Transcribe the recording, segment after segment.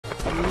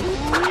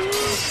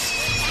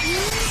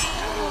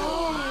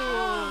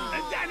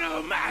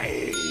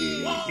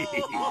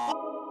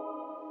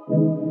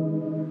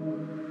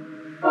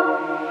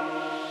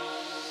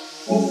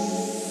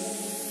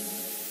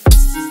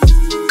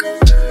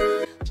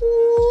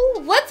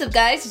What's up,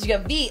 guys? It's your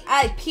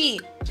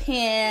VIP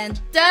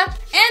Panda,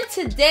 and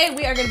today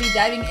we are going to be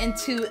diving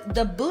into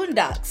the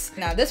Boondocks.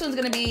 Now, this one's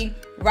going to be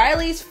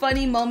Riley's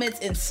funny moments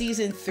in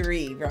season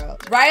 3, bro.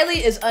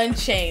 Riley is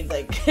unchained,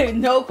 like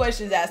no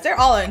questions asked. They're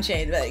all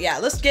unchained, but yeah,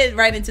 let's get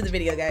right into the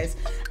video, guys.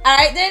 All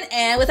right then,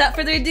 and without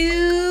further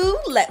ado,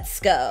 let's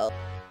go.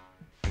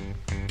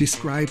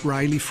 Describe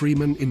Riley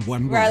Freeman in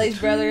one word. Riley's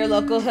brother,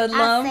 local hoodlum.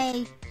 I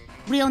say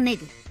real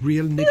nigga.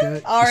 Real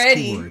nigga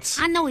Already. is 2 words.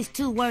 I know it's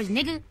 2 words,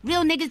 nigga.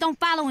 Real niggas don't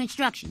follow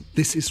instructions.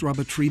 This is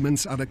Robert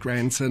Freeman's other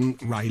grandson,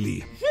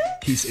 Riley.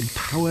 He's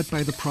empowered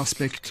by the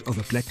prospect of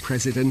a black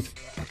president,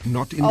 but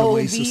not in the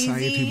way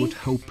society would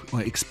hope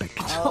or expect.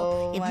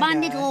 If my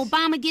nigga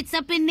Obama gets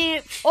up in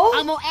there,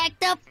 I'm gonna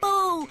act a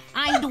fool.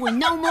 I ain't doing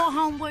no more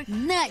homework,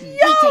 nothing.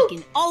 We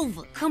taking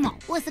over. Come on,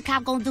 what's the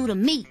cop gonna do to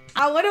me?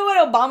 I wonder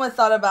what Obama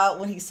thought about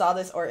when he saw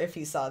this, or if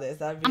he saw this.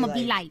 That'd be I'm gonna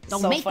be like,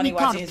 don't so make me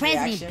call the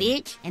president, reaction.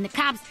 bitch. And the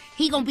cops,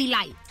 he gonna be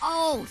like,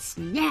 oh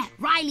snap,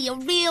 Riley a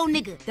real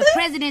nigga. The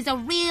president's a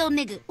real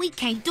nigga. We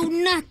can't do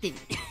nothing.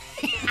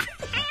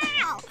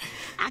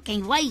 I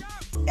can't wait.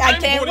 I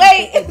can't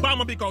wait.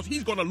 Obama because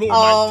he's gonna lower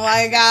Oh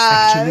my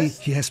god. Actually,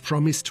 he has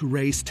promised to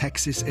raise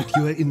taxes at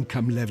your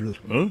income level.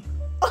 Huh?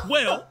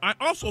 Well, I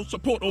also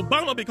support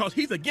Obama because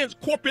he's against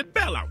corporate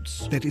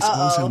bailouts. That is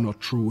also not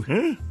true.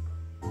 Huh?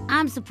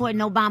 I'm supporting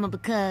Obama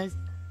because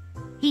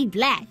he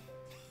black.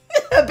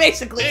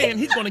 Basically. And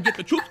he's gonna get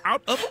the troops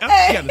out of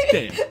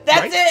Afghanistan.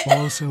 That's it.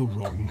 Also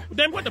wrong.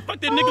 Then what the fuck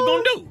that nigga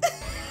gonna do?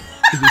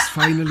 It is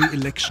finally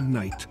election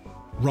night.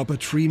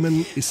 Robert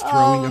Freeman is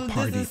throwing a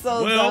party. This is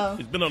so Well, dumb.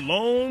 it's been a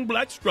long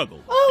black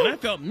struggle, and I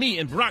felt me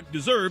and Barack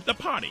deserved a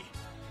party.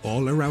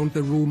 All around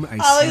the room, I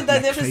Oh, see he's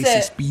black magnificent.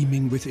 faces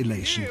beaming with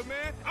elation. Yeah,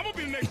 man, I'm gonna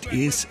be the next It black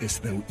is as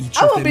though each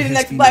I of wanna them be the has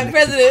next been black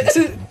elected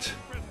president.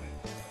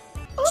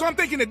 So I'm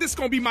thinking that this is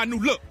gonna be my new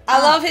look. I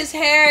love his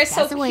hair. It's so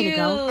That's the way to cute.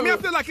 go. I mean, I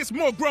feel like it's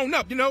more grown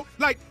up, you know?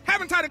 Like,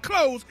 having tighter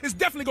clothes is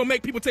definitely gonna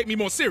make people take me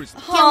more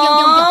seriously. Yo,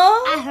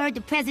 I heard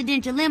the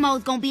presidential limo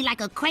is gonna be like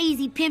a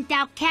crazy pimped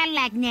out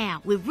Cadillac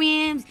now, with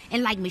rims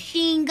and like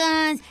machine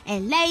guns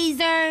and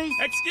lasers.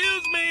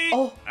 Excuse me.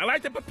 Oh. I'd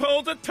like to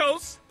propose a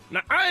toast.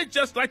 Now, I'd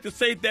just like to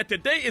say that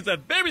today is a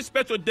very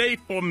special day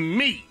for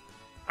me.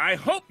 I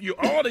hope you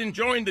all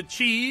enjoying the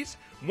cheese,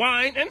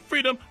 wine, and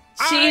freedom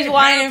Cheese, I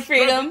wine, have and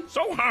freedom. struggled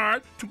so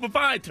hard to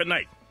provide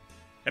tonight.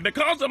 And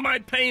because of my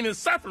pain and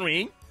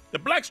suffering, the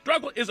black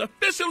struggle is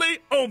officially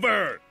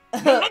over.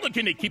 No longer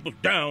can they keep us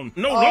down.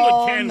 No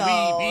longer can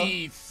we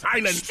be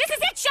silent. This is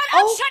it. Shut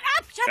up. Shut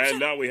up. Shut up. And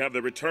now we have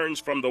the returns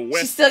from the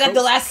West. She still got the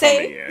Coast last coming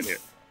say. in here.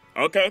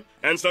 Okay,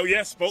 and so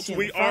yes, folks, Shit,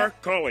 we fuck. are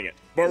calling it.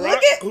 Barack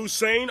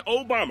Hussein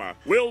Obama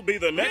will be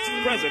the next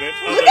president.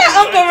 Of Look the at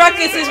Uncle United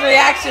Ruckus's States.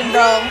 reaction,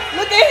 bro.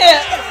 Look at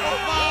him.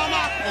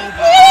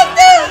 Look at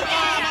this.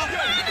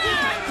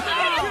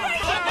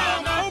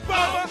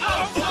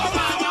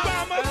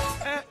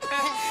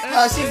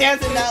 Oh, she's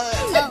dancing now.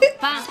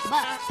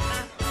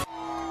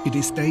 It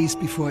is days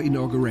before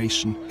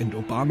inauguration, and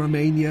Obama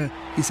mania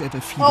is at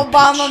a fever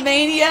Obama pitch.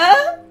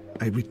 mania.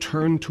 I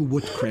return to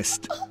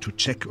Woodcrest to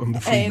check on the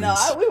Hey, Freemans.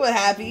 no, we were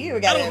happy. You I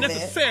gotta don't admit.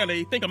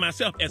 necessarily think of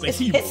myself as a It's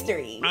hero.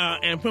 history.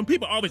 And when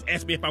people always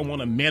ask me if I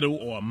want a medal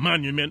or a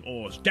monument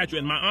or a statue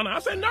in my honor, I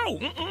say no.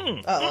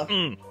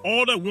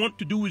 All I want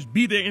to do is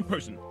be there in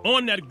person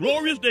on that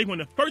glorious day when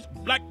the first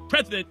black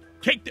president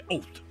take the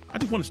oath. I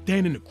just want to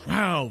stand in the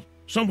crowd,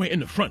 somewhere in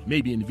the front,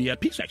 maybe in the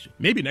VIP section,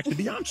 maybe next to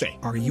Beyonce.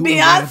 Are you Beyonce?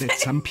 aware that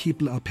some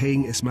people are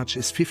paying as much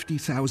as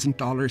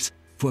 $50,000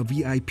 for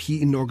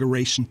VIP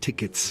inauguration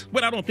tickets?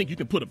 But I don't think you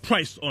can put a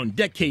price on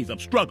decades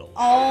of struggle.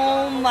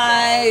 Oh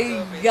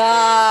my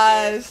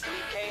gosh.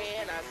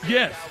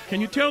 Yes. Can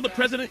you tell the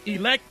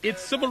president-elect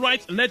it's civil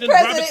rights legend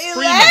President-elect?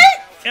 Robert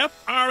Freeman,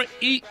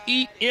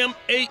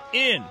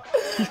 F-R-E-E-M-A-N,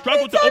 who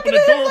struggled You're to open talking the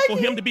to him door like for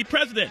he- him to be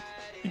president?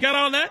 You got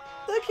all that?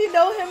 Look, you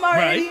know him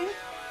already. Right.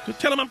 Just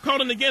tell him I'm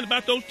calling again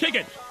about those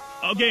tickets.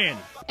 Again.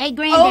 Hey,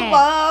 Granddad,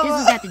 Obama.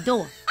 this is at the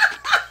door.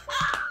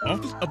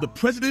 Office of the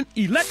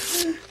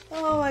president-elect?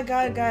 Oh my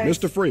god, guys.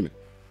 Mr. Freeman,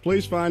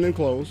 please find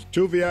enclosed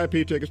 2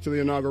 VIP tickets to the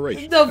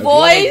inauguration. The as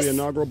well as Voice? the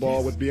inaugural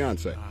ball with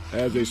Beyonce,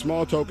 as a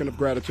small token of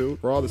gratitude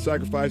for all the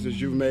sacrifices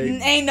you've made.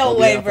 Ain't no on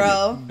way, behalf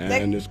of bro. me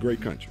And this great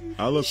country.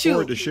 I look Shoot.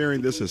 forward to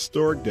sharing this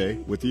historic day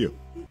with you.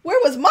 Where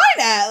was mine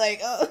at?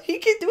 Like, he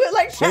can do it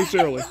like that.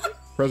 Sincerely,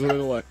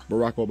 President-elect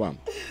Barack Obama.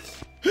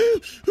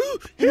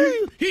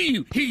 Hear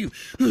you.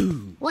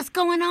 What's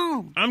going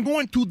on? I'm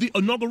going to the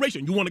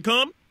inauguration. You want to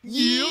come?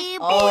 Yeah,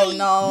 boy. Oh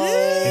no.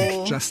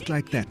 And just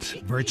like that,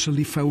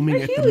 virtually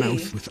foaming at the Really?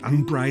 mouth with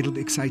unbridled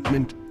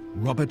excitement,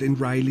 Robert and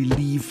Riley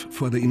leave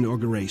for the They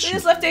inauguration.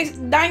 just left their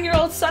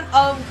 9-year-old son.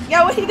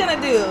 Yeah, what he gonna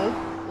do?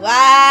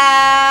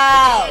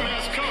 Wow.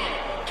 has come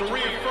to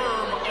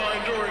reaffirm our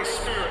enduring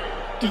spirit,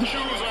 to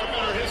choose our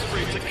better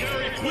history, to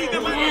carry forward.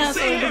 Yeah,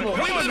 so people.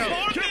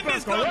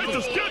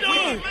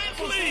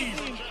 Please.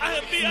 I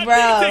have VIP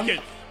Bro.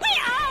 tickets. We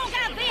all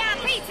got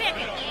VIP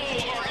tickets.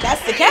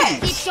 That's the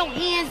catch. Get your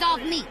hands off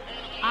me.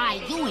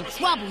 Alright, you in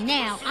trouble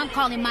now. I'm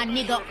calling my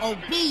nigga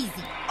Obeezy.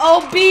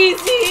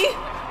 Obeezy.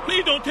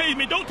 Please don't tase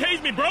me. Don't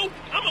tase me, bro.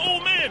 I'm an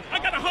old man. I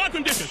got a heart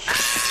condition.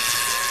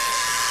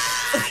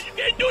 You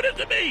can't do this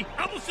to me.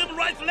 I'm a civil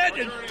rights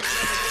legend.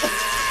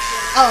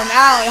 Oh,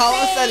 now all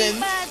of a sudden.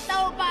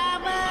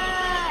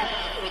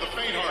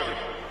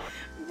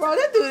 Bro,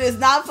 that dude is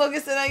not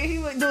focusing on he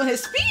was doing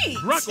his speech.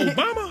 Barack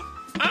Obama?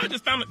 I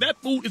just found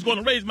that fool is going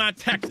to raise my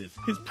taxes.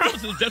 His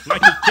promises just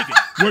like his ticket.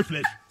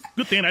 Worthless.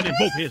 Good thing I didn't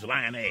vote for his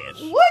lying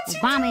ass. What?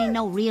 Obama ain't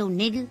no real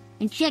nigga.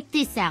 And check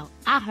this out.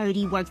 I heard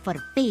he worked for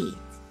the feds.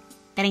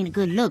 That ain't a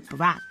good look,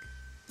 Barack.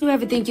 You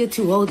ever think you're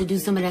too old to do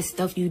some of that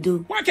stuff you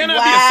do? Why can't I be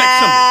a sex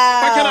symbol?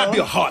 Why can't I be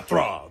a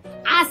heartthrob?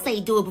 I say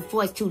do it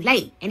before it's too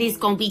late. And it's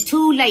gonna be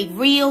too late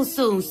real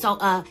soon.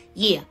 So,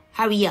 yeah,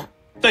 hurry up.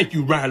 Thank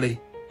you, Riley.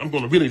 I'm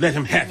gonna really let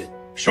him have it.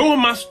 Show him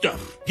my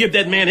stuff. Give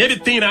that man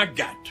everything I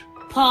got.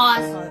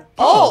 Pause.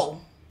 Oh.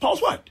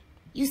 Pause what?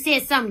 You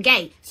said something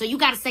gay, so you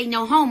gotta say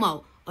no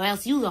homo, or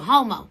else you a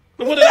homo.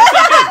 What did I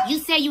say gay? You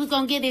said you was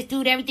gonna give this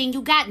dude everything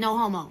you got, no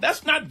homo.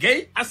 That's not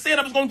gay. I said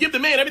I was gonna give the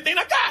man everything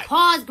I got.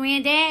 Pause,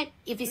 Granddad.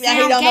 If it Yeah, he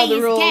sounds don't know gay,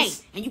 the rules. it's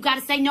gay. And you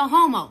gotta say no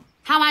homo.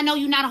 How I know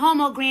you're not a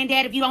homo,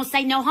 Granddad, if you don't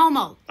say no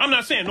homo? I'm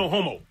not saying no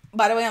homo.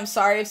 By the way, I'm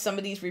sorry if some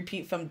of these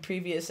repeat from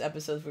previous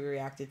episodes we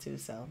reacted to,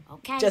 so.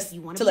 Okay, just you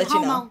wanna to be let you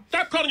homo? know.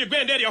 Stop calling your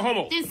granddaddy a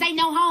homo. Then say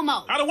no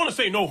homo. I don't want to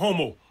say no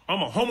homo.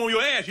 I'm a homo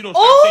your ass. You don't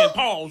stop saying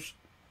pause.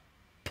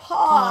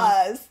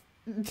 Pause.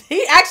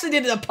 He actually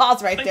did a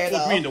pause right there, Thanks for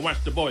though. agreeing to watch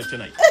the boys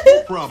tonight.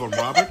 No problem,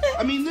 Robert.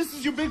 I mean, this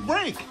is your big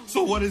break.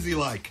 So what is he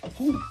like?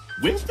 Who?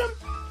 Winston?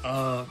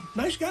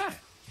 Nice guy.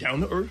 Down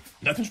to earth.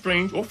 Nothing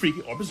strange or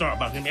freaky or bizarre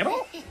about him at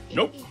all.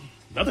 Nope.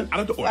 Nothing out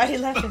of the Why he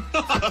ordinary. laughing?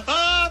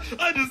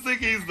 I just think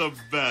he's the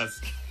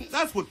best.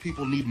 That's what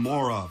people need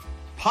more of.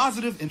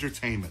 Positive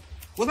entertainment.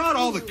 Without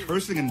all the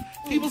cursing and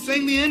people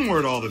saying the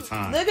N-word all the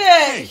time. Look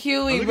at Hey,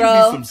 Huey, are there bro.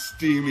 gonna be some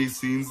steamy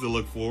scenes to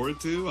look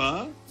forward to,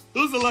 huh?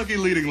 Who's the lucky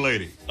leading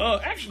lady?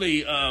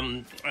 Actually,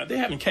 they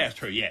haven't cast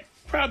her yet.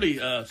 Probably,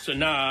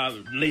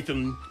 Sanaa,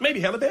 Latham, maybe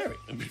Halle Berry.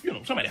 You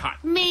know, somebody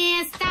hot.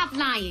 Man, stop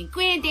lying.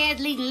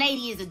 Granddad's leading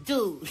lady is a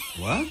dude.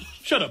 What?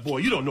 Shut up, boy.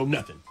 You don't know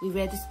nothing. We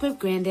read the script,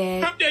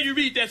 Granddad. How dare you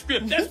read that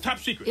script? That's top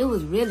secret. It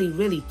was really,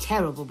 really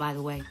terrible, by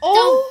the way. Oh.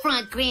 Don't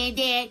front,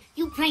 Granddad.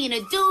 You playing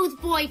a dude's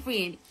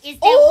boyfriend. It's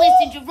that Oh.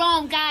 Winston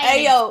Jerome guy.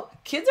 Hey, yo,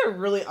 kids are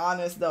really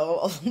honest,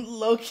 though.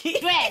 Low-key.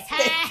 Dress,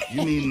 huh?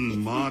 You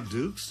mean Ma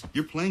Dukes?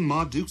 You're playing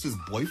Ma Dukes'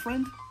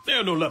 boyfriend?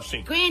 There's no love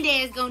scene.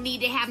 Granddad's gonna need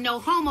to have no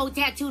homo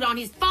tattooed on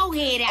his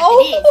forehead after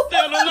Oh. this.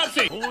 There's no love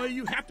scene. Boy,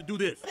 you have to do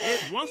this.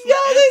 Ed wants to Yo,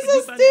 ask they you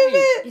so by name.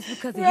 stupid. It's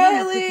because of him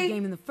that quit the Riley.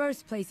 game in the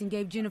first place and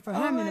gave Jennifer Oh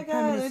Herman my a God,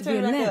 permanent let me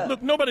severe turn it back limp. up.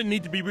 Look, nobody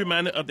needs to be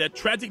reminded of that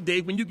tragic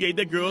day when you gave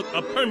that girl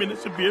a permanent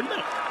severe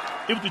limp.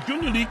 It was the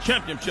Junior League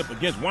Championship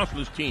against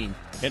Wansler's team,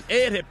 and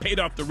Ed had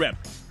paid off the rep.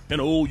 And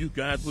oh, you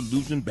guys were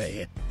losing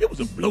bad. It was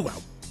a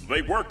blowout.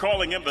 They were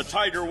calling him the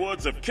Tiger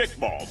Woods of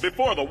kickball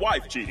before the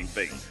wife cheating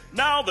thing.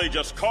 Now they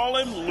just call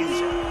him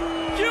loser.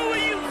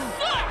 Huey, you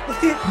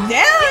suck! Now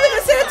they're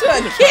gonna say it to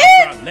a Start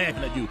kid?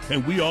 laughing at you,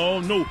 and we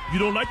all know you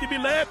don't like to be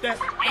laughed at.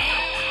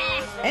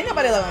 Ain't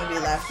nobody letting me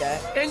be laughed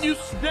at. And you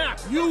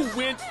snapped. You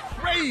went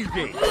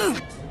crazy.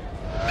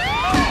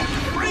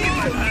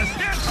 Freeman has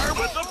hit her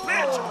with the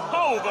pitch.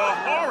 Oh, the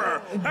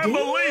horror. And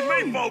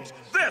believe me, folks,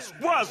 this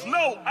was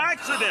no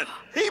accident.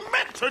 He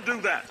meant to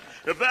do that.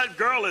 If that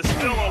girl is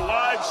still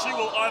alive, she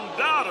will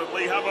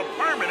undoubtedly have a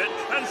permanent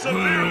and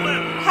severe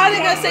limp. How they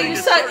gonna say you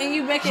suck and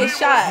you make a She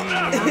shot? will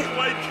never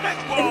play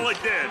kickball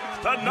again.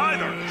 And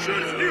neither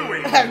should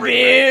Huey.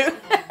 Man.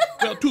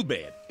 Well, too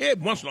bad.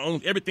 Ed Wansler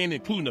owns everything,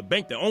 including the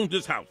bank that owns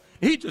this house.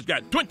 He just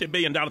got $20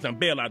 billion in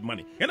bailout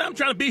money, and I'm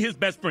trying to be his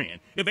best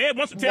friend. If Ed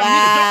wants to tell me to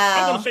jump,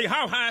 I'm going to say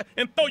how high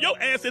and throw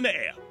your ass in the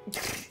air.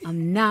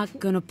 I'm not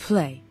gonna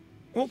play.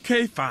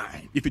 Okay,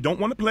 fine. If you don't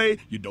want to play,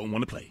 you don't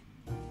want to play.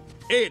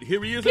 Ed,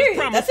 here he is. Period. As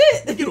promised.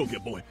 That's it. Get over here,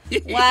 boy.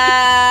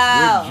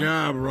 Wow. Good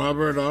job,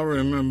 Robert. I'll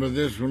remember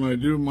this when I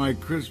do my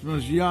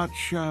Christmas yacht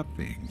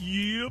shopping.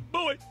 Yeah,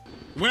 boy.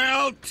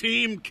 Well,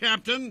 team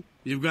captain,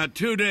 you've got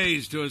 2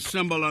 days to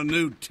assemble a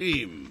new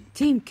team.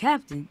 Team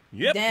captain.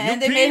 Yep.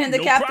 And new they made team, him the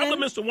no captain? problem,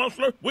 Mr.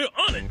 Wansler. We're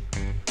on it.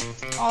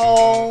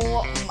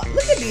 Oh,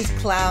 look at these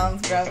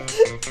clowns, bro.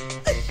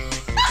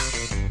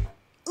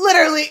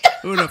 Literally.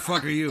 Who the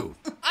fuck are you?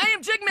 I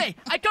am Jigme.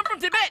 I come from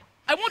Tibet.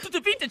 I want to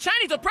defeat the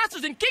Chinese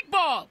oppressors in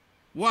kickball.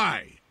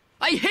 Why?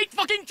 I hate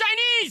fucking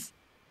Chinese.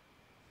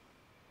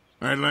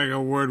 I'd like a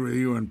word with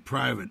you in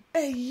private.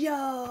 Hey,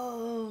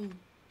 yo.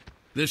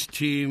 This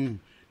team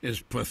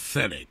is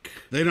pathetic.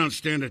 They don't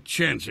stand a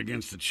chance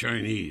against the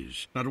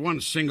Chinese. Not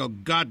one single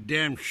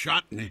goddamn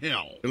shot in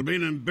hell. It'll be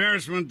an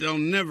embarrassment they'll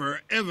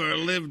never, ever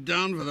live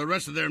down for the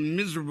rest of their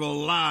miserable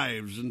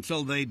lives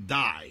until they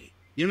die.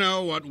 You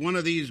know what one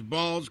of these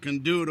balls can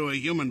do to a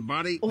human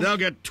body? Oof. They'll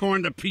get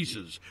torn to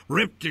pieces,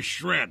 ripped to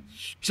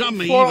shreds. Some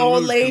may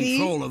even lose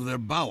control of their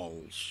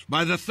bowels.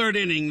 By the third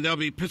inning, they'll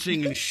be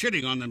pissing and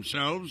shitting on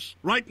themselves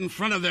right in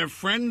front of their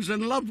friends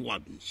and loved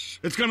ones.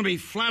 It's gonna be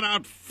flat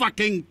out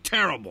fucking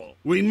terrible.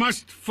 We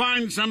must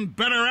find some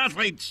better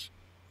athletes.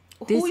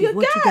 Who you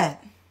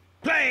got?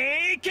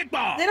 Play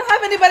kickball. They don't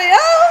have anybody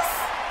else.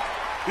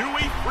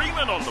 Huey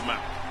Freeman on the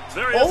mound.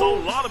 There is a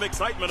lot of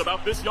excitement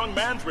about this young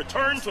man's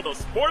return to the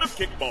sport of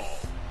kickball.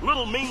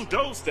 Little Mean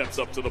Doe steps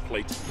up to the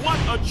plate. What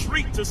a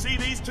treat to see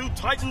these two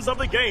titans of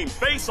the game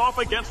face off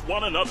against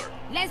one another.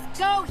 Let's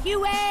go,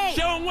 Huey!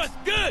 Show him what's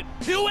good,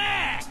 Huey!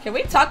 Can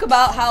we talk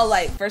about how,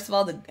 like, first of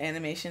all, the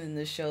animation in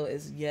this show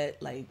is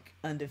yet, like,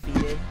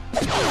 undefeated?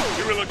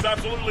 Huey looks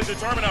absolutely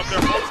determined out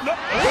there, folks. No.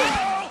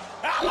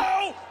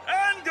 Hello,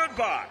 and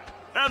goodbye.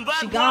 And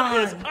that one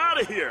is out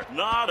of here.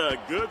 Not a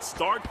good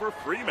start for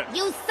Freeman.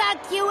 You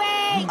suck,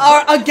 Huey!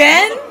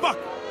 Again?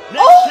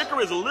 Next kicker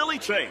is Lily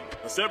Chain,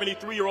 a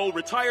 73-year-old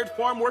retired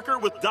farm worker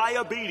with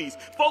diabetes.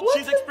 Folks,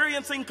 she's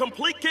experiencing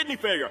complete kidney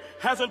failure.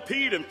 Hasn't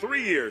peed in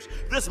 3 years.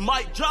 This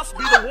might just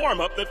be the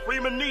warm-up that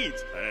Freeman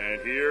needs.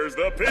 And here's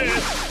the pitch.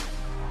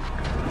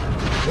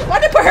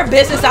 Why'd they put her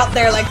business out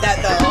there like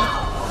that, though?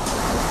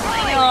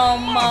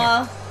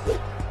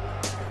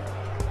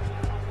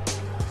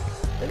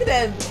 Look at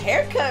that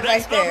haircut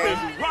right there.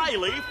 Next up is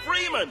Riley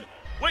Freeman.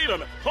 Wait a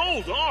minute,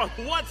 hold on,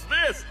 what's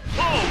this?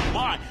 Oh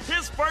my,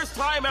 his first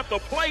time at the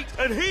plate,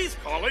 and he's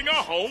calling a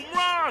home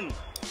run.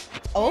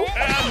 And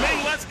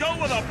then let's go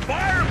with a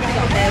fireball.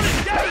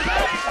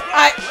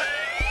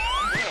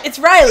 It's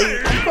Riley,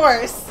 of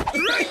course.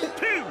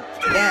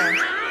 Damn.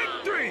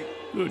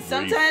 Good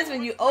Sometimes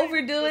when you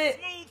overdo it,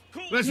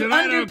 listen,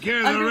 I don't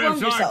care the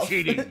refs are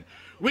cheating.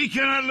 We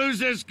cannot lose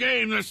this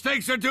game. The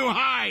stakes are too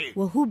high.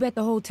 Well, who bet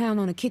the whole town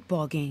on a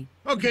kickball game?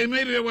 Okay,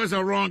 maybe it was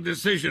a wrong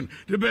decision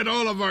to bet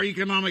all of our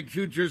economic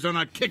futures on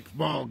a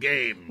kickball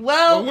game.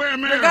 Well, we're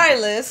Americans.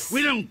 regardless.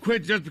 We don't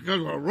quit just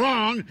because we're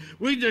wrong.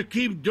 We just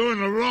keep doing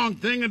the wrong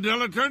thing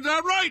until it turns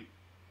out right.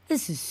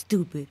 This is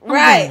stupid.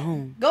 Right. I'm going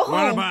home. Go home.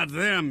 What about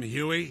them,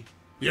 Huey?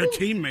 Your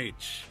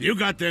teammates. You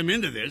got them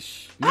into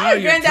this. Our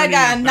granddad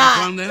got a knot.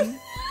 On them?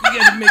 You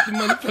gotta make the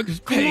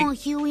motherfuckers pay. Come on,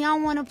 Huey, I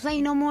don't want to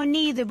play no more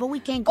neither, but we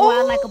can't go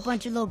out like a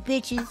bunch of little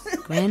bitches.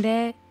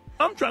 Granddad?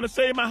 I'm trying to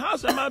save my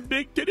house and my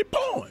big titty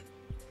porn.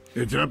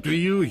 It's up to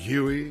you,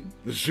 Huey.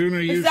 The sooner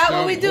you stop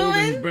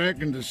holding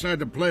back and decide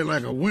to play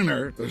like a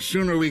winner, the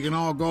sooner we can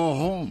all go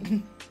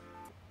home.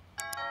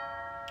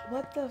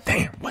 What the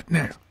Damn, what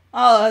now?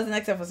 Oh, that's the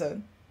next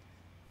episode.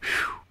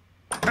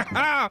 What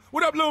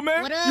up, little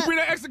man? What up? You bring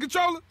that extra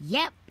controller?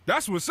 Yep.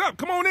 That's what's up.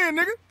 Come on in,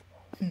 nigga.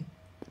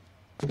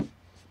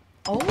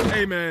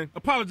 Hey, man,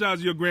 apologize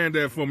to your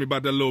granddad for me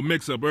about that little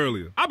mix-up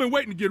earlier. I've been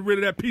waiting to get rid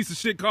of that piece of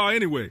shit car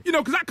anyway. You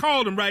know, because I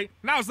called him, right?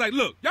 And I was like,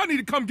 look, y'all need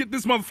to come get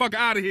this motherfucker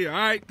out of here, all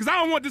right? Because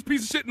I don't want this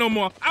piece of shit no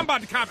more. I'm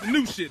about to cop the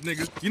new shit,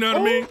 nigga. You know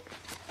what I mean?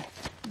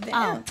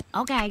 Oh,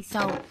 okay,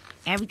 so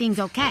everything's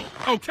okay.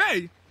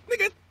 Okay?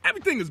 Nigga,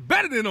 everything is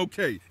better than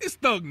okay. It's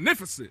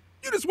thugnificent.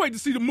 You just wait to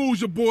see the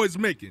moves your boy's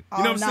making.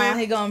 You know what I'm saying?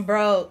 He going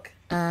broke.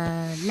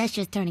 Let's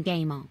just turn the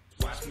game on.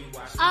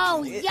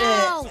 Oh,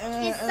 yo,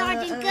 it's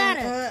Sergeant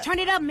Gutter. Turn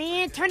it up,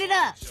 man. Turn it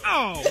up.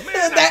 Oh,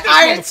 man. That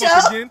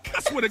artichoke. Again.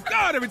 I swear to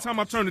God, every time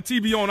I turn the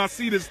TV on, I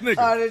see this nigga.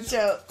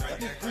 Artichoke.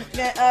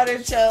 That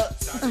artichoke.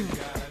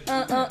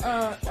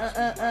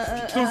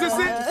 So is this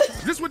it?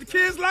 Is this what the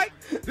kids like?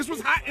 This was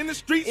hot in the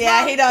streets?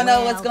 Yeah, he don't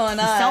know what's going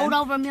on. He sold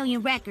over 1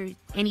 million records,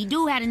 and he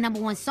do had a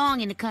 #1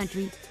 song in the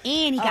country,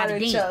 and he got a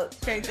dance.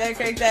 Crank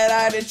that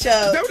artichoke.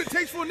 Is that what it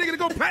takes for a nigga to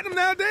go platinum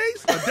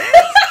nowadays? A dance?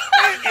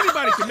 Man,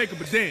 anybody can make up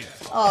a dance.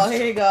 Oh,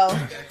 here you go.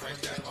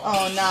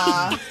 Oh,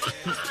 nah.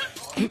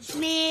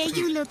 Man,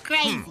 you look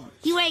crazy.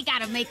 You ain't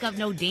gotta make up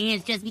no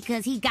dance just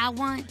because he got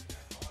one.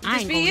 I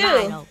ain't be gonna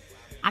lie, you. though.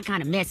 I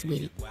kinda mess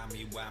with it.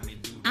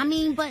 I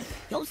mean, but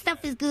your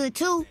stuff is good,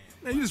 too.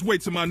 Man, you just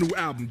wait till my new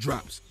album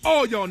drops.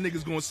 All y'all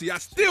niggas gonna see I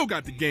still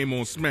got the game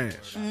on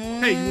Smash.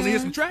 Hey, you wanna hear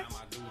some tracks?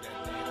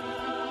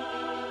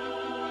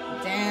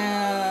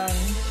 Damn.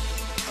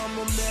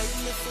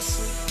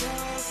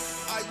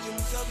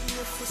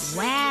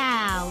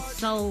 Wow,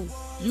 so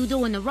you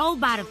doing the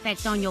robot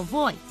effect on your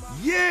voice.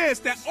 Yeah, it's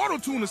that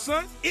auto-tuner,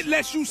 son. It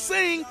lets you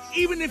sing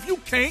even if you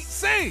can't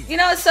sing. You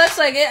know, it sucks.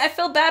 Like, I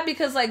feel bad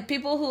because, like,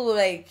 people who,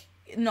 like,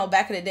 you know,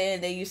 back in the day,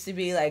 they used to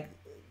be, like,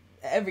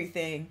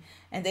 everything.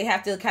 And they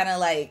have to kind of,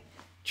 like,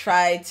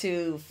 try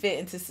to fit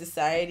into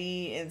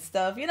society and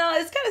stuff. You know,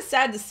 it's kind of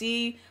sad to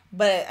see.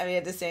 But, I mean,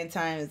 at the same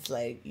time, it's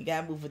like, you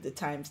gotta move with the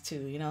times,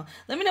 too, you know?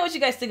 Let me know what you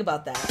guys think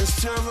about that.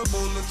 It's terrible,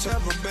 that's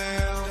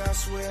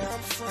where I'm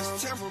from.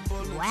 It's terrible.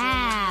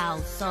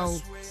 Wow, so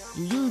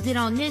you used it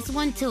on this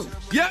one, too?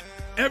 Yep,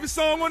 every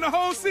song on the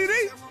whole CD.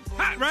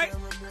 Hot, right?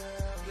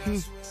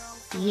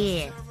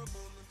 Yeah.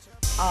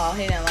 Oh,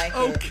 he didn't like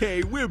it.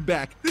 Okay, we're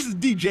back. This is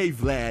DJ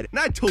Vlad, and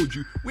I told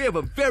you, we have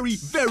a very,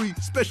 very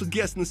special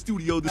guest in the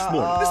studio this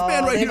morning. This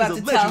man right here is a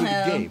legend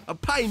of the game, a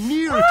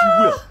pioneer, if you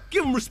will.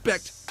 Give him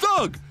respect.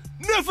 Thug!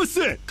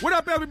 Thugnificent! What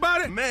up,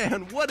 everybody?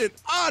 Man, what an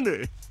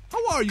honor.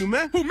 How are you,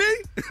 man? Who, me?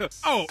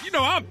 Oh, you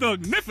know, I'm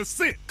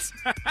Thugnificent.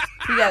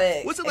 You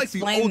gotta What's it like for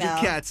you explain older now.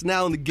 cats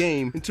now in the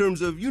game in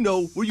terms of,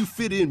 where you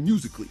fit in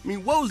musically? I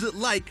mean, what was it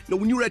like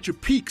when you were at your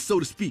peak, so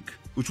to speak,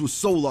 which was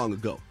so long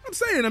ago? I'm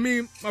saying, I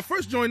mean, my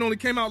first joint only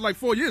came out like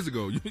 4 years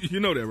ago.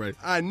 You know that, right?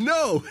 I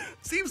know.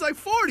 Seems like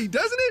 40,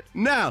 doesn't it?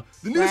 Now,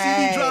 the new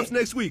CD drops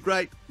next week,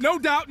 right? No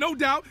doubt, no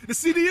doubt. The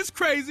CD is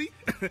crazy.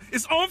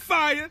 It's on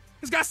fire.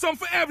 It's got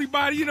something for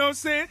everybody, you know what I'm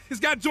saying? It's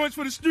got joints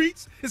for the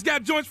streets. It's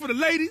got joints for the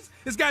ladies.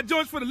 It's got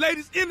joints for the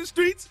ladies in the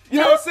streets. You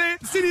know what I'm saying?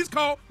 The CD is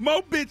called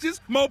More Bitches,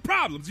 More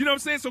Problems. You know what I'm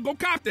saying? So go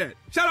cop that.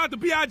 Shout out to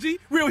B.I.G.,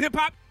 real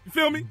hip-hop. You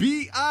feel me?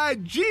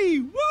 B.I.G.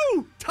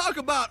 Woo! Talk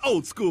about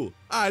old school.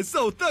 All right,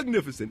 so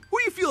Thugnificent, who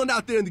are you feeling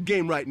out there in the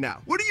game right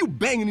now? What are you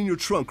banging in your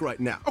trunk right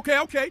now?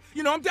 Okay.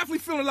 You know, I'm definitely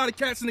feeling a lot of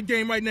cats in the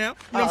game right now.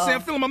 You know what I'm saying?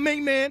 I'm feeling my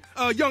main man,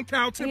 Young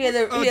Cow Temple. He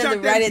had to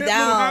write it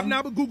down.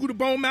 Little Hobnobble, Google the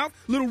Bone Mouth,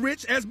 Little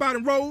Rich, Asbot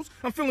and Rose.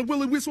 I'm feeling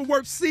Willie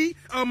Whistleworth C.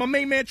 My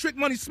main man, Trick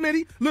Money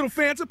Smitty. Little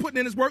Fanta, putting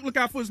in his work. Look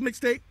out for his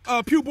mixtape.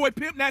 Pew Boy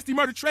Pimp, Nasty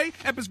Murder Trey,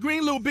 Epis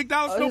Green, Little Big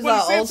Dollar,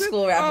 Snowbunny Simpson. Old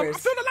school rappers.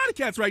 I'm feeling a lot of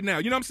cats right now.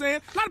 You know what I'm saying?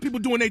 A lot of people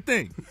doing their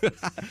thing.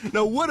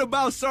 Now, what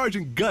about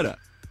Sergeant Gutter?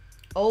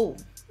 Oh.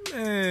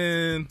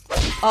 Man.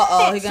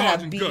 Uh-oh, he gonna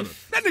have beef. Gutter.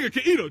 That nigga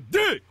can eat a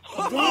dick.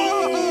 Hold on.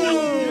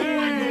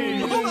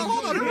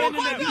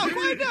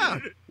 Quiet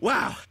down.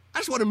 Wow. I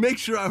just want to make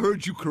sure I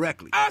heard you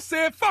correctly. I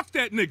said, fuck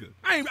that nigga.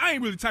 I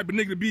ain't really the type of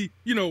nigga to be,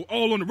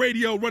 all on the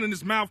radio, running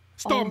his mouth,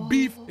 starting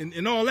beef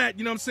and all that,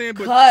 you know what I'm saying?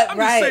 But I'm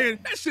just saying,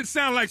 that shit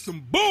sound like some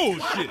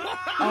bullshit.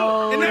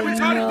 And that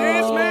retarded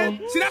dance,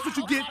 man, see, that's what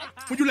you get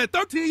when you let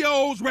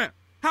 13-year-olds rap.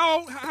 How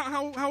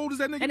old is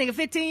that nigga? That nigga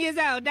 15 years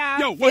old, dog.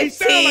 Yo, well, he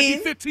sound like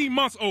he's 15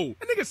 months old.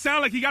 That nigga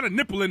sound like he got a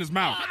nipple in his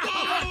mouth.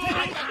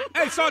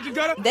 Hey, Sergeant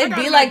Gutter. They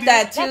be like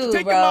that too, Why don't you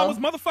take bro. your mama's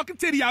motherfucking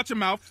titty out your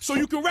mouth so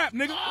you can rap,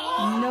 nigga?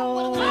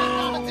 No.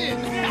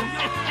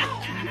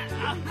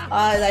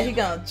 Like he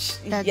gonna,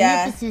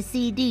 Magnificent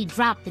CD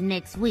dropped the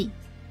next week.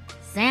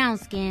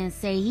 SoundScan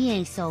say he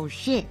ain't sold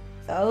shit.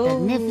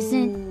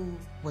 Magnificent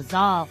was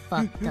all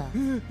fucked up.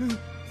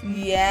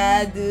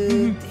 Yeah,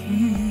 dude.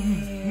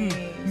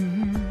 Dang.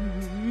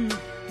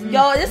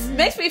 Yo, this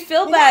makes me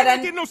feel bad.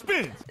 I get no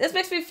spins. This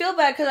makes me feel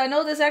bad because I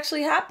know this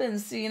actually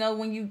happens. You know,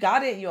 when you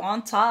got it, you're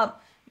on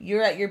top,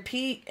 you're at your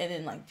peak, and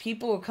then like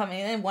people are coming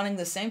in wanting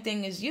the same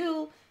thing as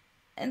you,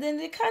 and then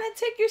they kind of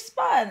take your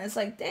spot, and it's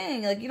like,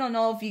 dang, like you don't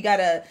know if you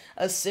gotta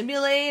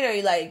assimilate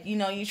or like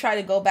you try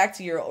to go back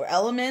to your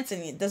elements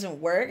and it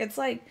doesn't work. It's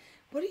like,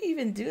 what do you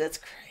even do? That's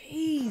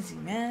crazy,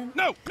 man.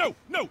 No.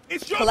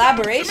 It's your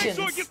collaborations. To make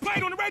sure it gets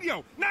played on the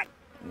radio. Not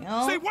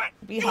say what?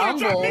 Be you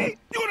humble. Wanna drop me?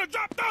 You wanna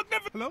drop Thug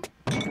Never? Hello?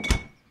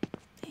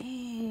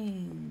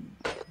 Dang.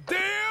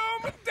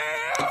 Damn.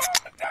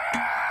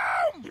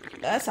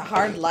 That's a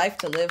hard life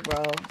to live,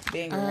 bro.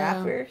 Being a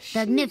rapper.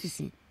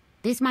 Magnificent.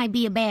 This might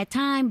be a bad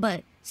time,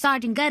 but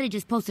Sergeant Gutter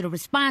just posted a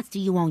response to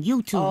you on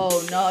YouTube.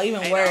 Oh no,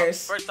 even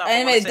worse. First off,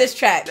 I made a diss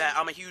track. That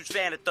I'm a huge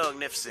fan of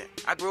Thugnificent.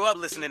 I grew up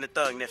listening to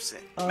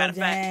Thugnificent. Matter of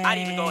fact, I'd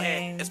even go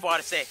ahead as far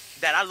to say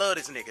that I love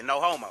this nigga, no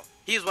homo.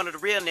 He was one of the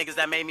real niggas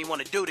that made me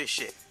want to do this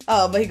shit.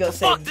 Oh, but he gonna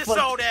say, fuck this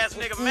old ass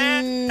nigga,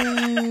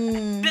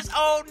 man. This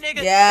old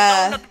nigga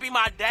Yeah. don't enough to be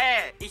my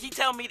dad. And he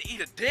tell me to eat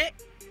a dick?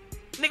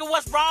 Nigga,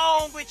 what's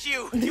wrong with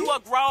you? You a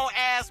grown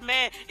ass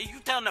man and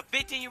you telling a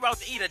 15-year-old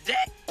to eat a dick?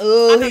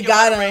 Ooh, I know he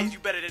got him. raised you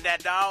better than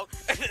that, dog.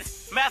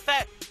 Matter of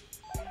fact.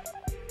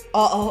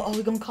 Oh,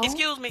 we gonna call him?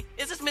 Excuse me,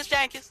 is this Miss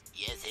Jenkins?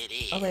 Yes, it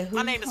is. Oh, wait, who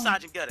my you name is calling?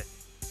 Sergeant Gutter.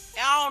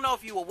 And I don't know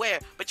if you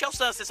aware, but your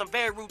son said some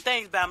very rude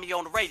things about me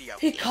on the radio.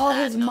 He called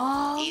his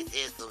mom. He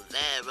said some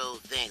very rude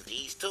things.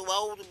 He's too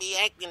old to be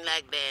acting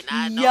like that. And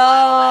I know Yo.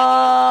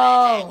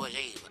 language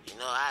either. You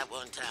know, I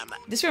one time.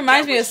 This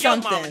reminds me of Yo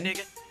mama, something.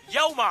 nigga.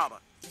 Yo mama.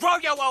 Grow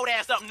your old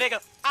ass up, nigga.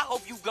 I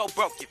hope you go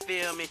broke, you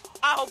feel me?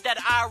 I hope that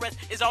the IRS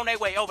is on their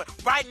way over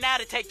right now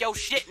to take your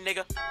shit,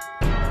 nigga.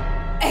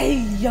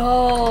 Hey,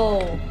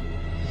 yo.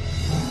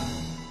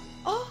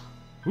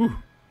 Whew.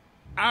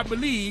 I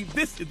believe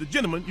this is the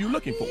gentleman you're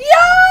looking for.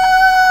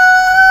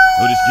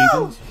 Otis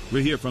Jenkins,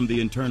 we're here from the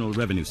Internal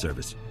Revenue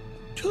Service.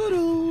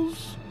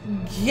 Toodles.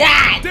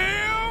 Yeah.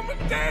 Damn.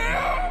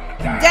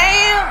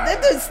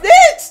 That dude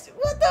snitched.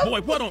 What the?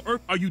 Boy, what on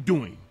earth are you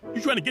doing? You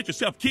trying to get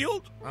yourself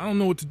killed? I don't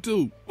know what to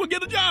do. Well,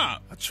 get a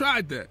job. I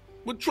tried that.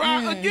 Well,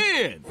 try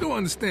again. You don't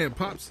understand,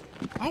 Pops.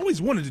 I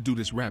always wanted to do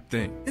this rap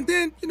thing. And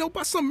then,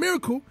 by some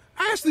miracle,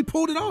 I actually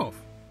pulled it off.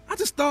 I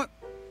just thought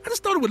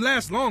it would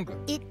last longer.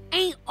 It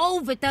ain't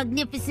over,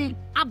 Thugnificent.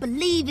 I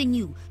believe in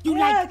you. You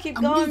Yeah, like keep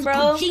a going,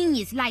 musical bro.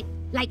 genius, like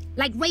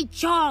Ray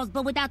Charles,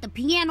 but without the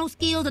piano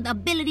skills or the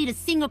ability to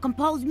sing or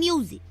compose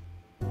music.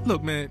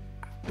 Look, man,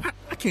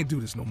 I can't do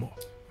this no more.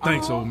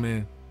 Thanks, old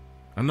man.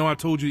 I know I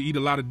told you to eat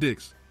a lot of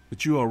dicks,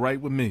 but you all right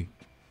with me.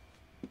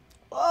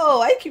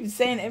 Oh, I keep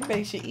saying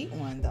everybody should eat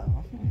one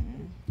though.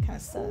 Kind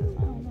of sucks. I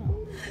don't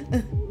know.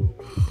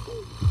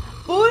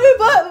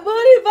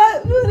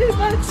 booty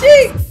butt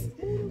cheeks.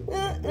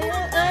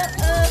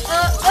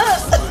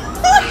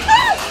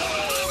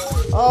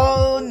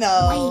 Oh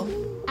no.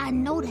 Wait, I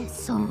know that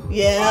song.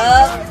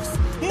 Yeah.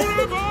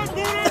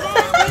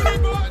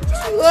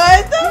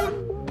 What the?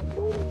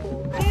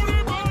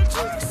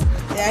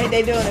 Yeah,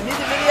 they doing a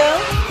music video.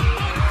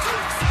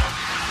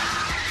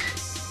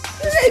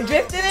 They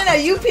drifting in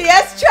a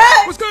UPS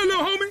truck. What's good,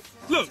 little homie?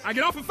 Look, I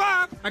get off at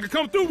 5. I can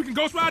come through. We can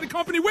ghost ride the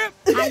company whip.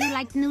 How you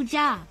like the new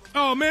job?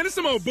 Oh, man, it's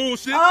some old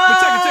bullshit. Oh,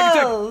 but check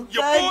it.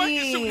 Your boy Thuggy.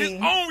 is shooting his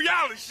own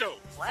reality show.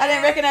 I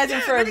didn't recognize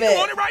him for a bit. You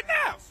on it right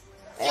now.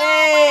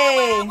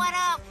 Hey. What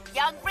up?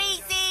 Young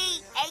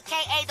Breezy,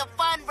 a.k.a. the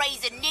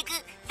fundraiser,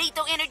 nigga.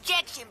 Lethal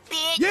interjection,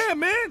 bitch. Yeah,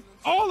 man.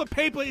 All the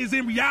paper is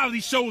in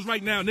reality shows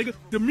right now, nigga.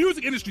 The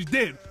music industry's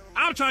dead.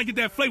 I'm trying to get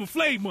that Flavor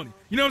Flav money.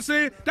 You know what I'm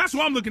saying? That's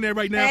what I'm looking at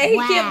right now. Hey, he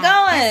kept going.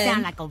 That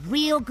sound like a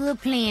real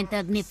good plan,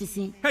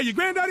 Thugnificent. Hey, your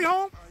granddaddy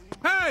home?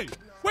 Hey,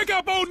 wake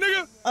up, old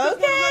nigga. Okay. Just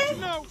want to let you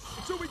know,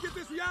 until we get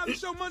this reality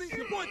show money,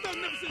 your boy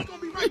Thugnificent's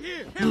gonna be right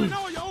here, handling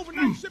all your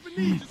overnight shipping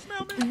needs. You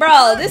smell me?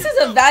 Bro, this is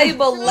a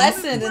valuable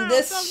lesson in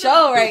this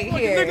show right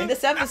here, in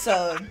this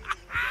episode.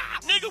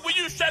 Nigga, will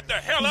you shut the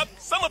hell up?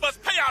 Some of us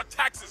pay our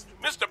taxes,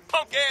 Mr.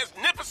 Punk-ass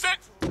Nificent.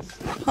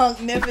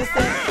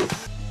 Punk-nificent.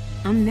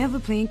 I'm never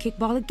playing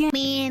kickball again.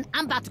 Man,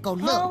 I'm about to go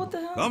look. Oh, what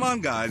the hell? Come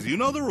on, guys. You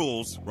know the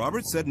rules.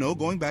 Robert said no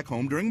going back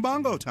home during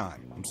bongo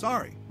time. I'm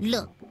sorry.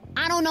 Look,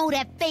 I don't know who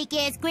that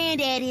fake-ass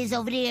granddad is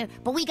over there,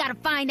 but we gotta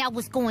find out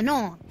what's going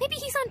on. Maybe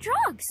he's on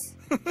drugs.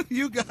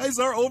 You guys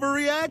are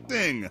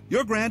overreacting.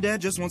 Your granddad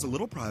just wants a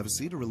little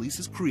privacy to release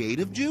his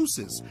creative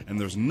juices, and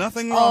there's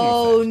nothing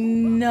wrong with that.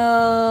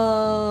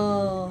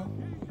 No.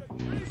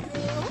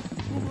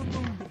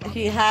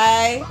 He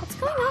high? What's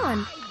going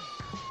on?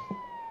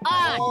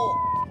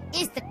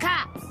 It's the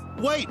cops.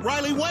 Wait,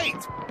 Riley, wait!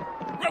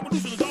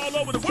 Revolution is all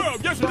over the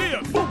world. Yes, it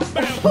is.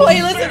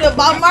 Wait, listen to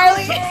Bob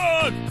Marley?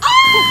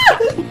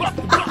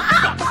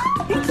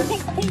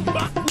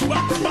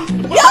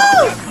 Yo!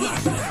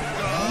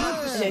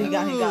 Shit, he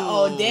got.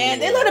 Oh, damn.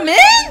 They let him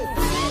in?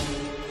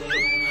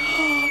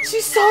 She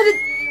saw the...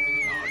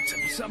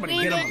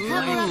 Somebody get him.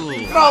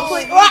 Bro,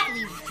 please. What?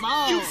 You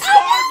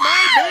scarred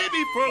my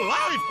baby for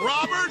life,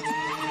 Robert!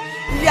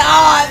 Yo,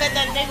 I bet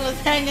that thing was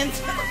hanging.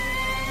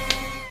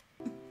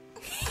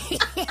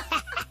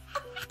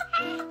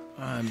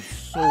 I'm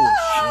so ashamed.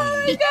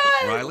 Oh my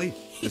God. Riley,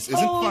 this isn't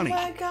funny. Oh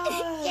my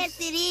God. Yes,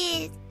 it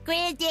is.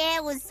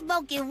 Granddad was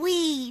smoking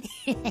weed.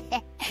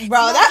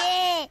 Bro,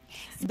 that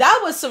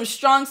was some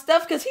strong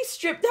stuff because he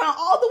stripped down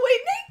all the way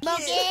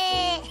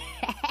naked.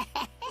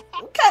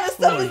 What kind of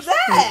stuff is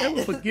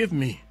that? Forgive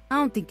me. I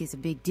don't think it's a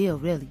big deal,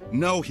 really.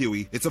 No,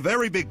 Huey, it's a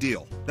very big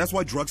deal. That's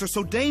why drugs are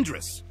so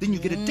dangerous. Then you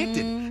get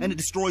addicted, and it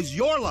destroys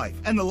your life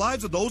and the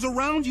lives of those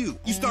around you.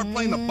 You start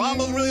playing the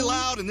bongo really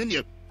loud, and then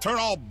you turn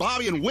all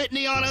Bobby and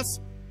Whitney on us.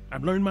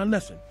 I've learned my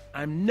lesson.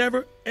 I'm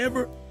never,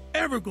 ever,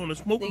 ever gonna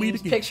smoke weed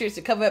again. Pictures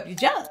to cover up your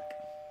junk.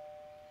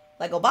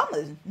 Like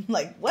Obama.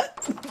 Like,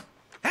 what?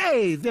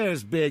 Hey,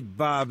 there's Big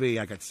Bobby.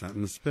 I got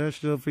something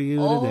special for you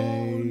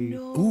today.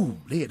 No. Ooh,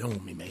 lay it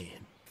on me,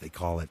 man. They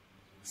call it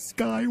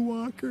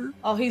Skywalker.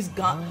 Oh, he's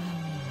gone.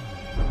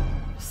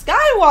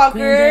 Skywalker?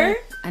 Granddad,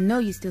 I know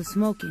you're still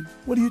smoking.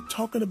 What are you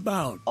talking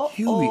about?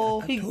 Huey, I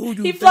told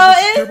you he that was a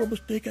floating? terrible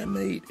mistake I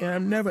made, and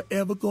I'm never,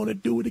 ever gonna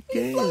do it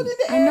again.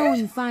 I know when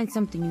you find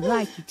something you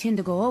like, you tend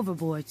to go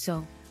overboard,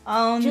 so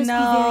just be very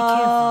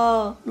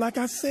careful. Like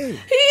I said,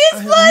 he is I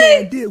have floating. no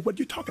idea what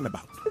you're talking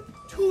about.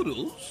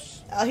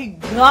 Toodles. Oh, he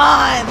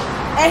gone.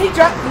 And he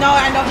drive. No,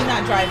 I know he's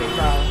not driving,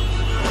 bro.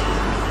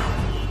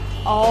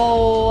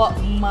 Oh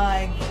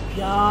my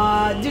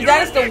God, dude,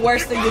 that is the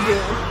worst thing to do.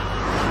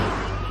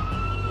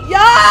 Yo!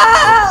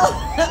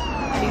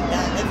 He's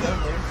done. That's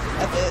over.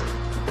 That's it.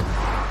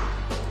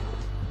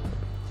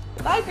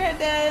 Bye,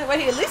 Granddad.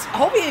 Wait, he at least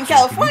hope he in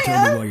California. Can you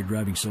tell me why you're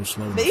driving so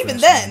slow? But even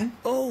then.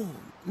 Oh,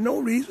 no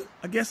reason.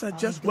 I guess I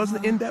just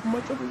wasn't in that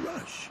much of a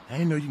rush. I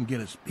didn't know you can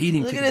get a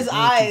speeding Look ticket at his for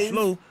going eyes.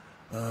 too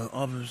slow.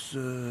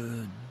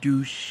 Officer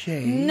Douche.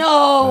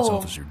 No. That's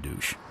Officer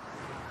Douche.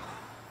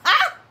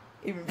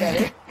 Even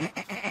better.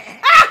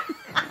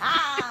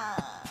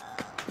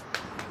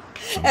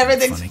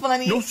 Everything's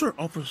funny. No, sir,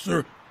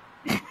 Officer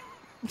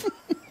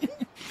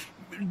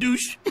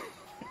Douche.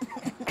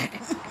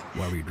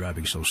 Why were you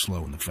driving so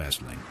slow in the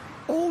fast lane?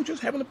 Oh,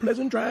 just having a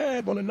pleasant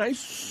drive on a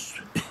nice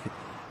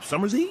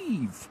summer's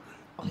eve.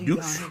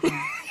 Douche.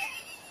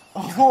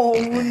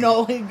 Oh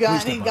no, he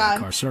gone. He gone.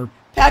 Car, sir.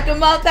 Pack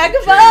him up. Pack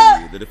him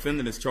up. The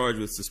defendant is charged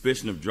with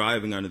suspicion of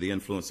driving under the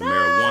influence of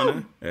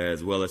marijuana,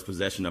 as well as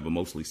possession of a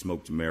mostly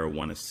smoked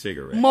marijuana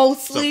cigarette.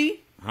 Mostly. So,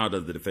 how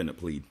does the defendant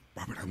plead?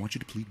 Robert, I want you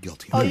to plead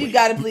guilty. Oh, you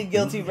gotta plead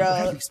guilty,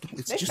 bro.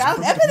 They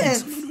found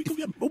evidence.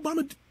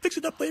 Obama fix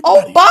it up for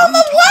everybody.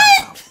 Obama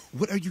what?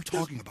 What are you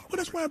talking about? Well,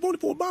 that's why I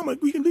voted for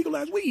Obama. We can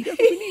legalize weed. That's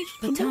what we need.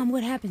 But Tom,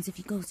 what happens if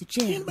he goes to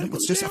jail?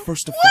 It's just a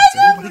first offense.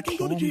 Everybody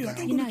calm down.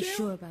 You're not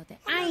sure about that.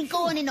 I ain't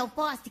going in no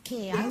foster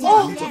care. I'll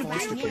tell you that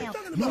right now.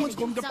 No one's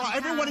going to buy.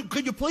 Everyone,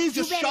 could you please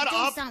just shut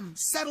up?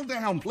 Settle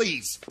down,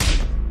 please.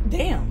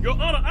 Damn. Your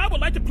Honor, I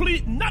would like to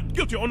plead not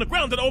guilty on the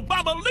ground that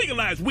Obama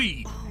legalized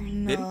weed. Oh,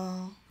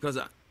 no. Because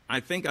I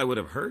think I would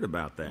have heard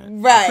about that.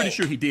 Right. I'm pretty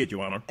sure he did,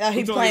 Your Honor.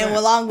 He's playing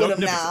along with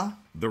him now.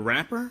 The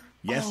rapper?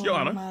 Yes, Your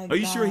Honor. Are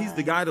you sure he's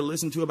the guy to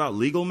listen to about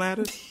legal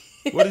matters?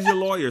 What does your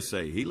lawyer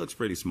say? He looks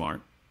pretty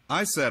smart.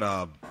 I said,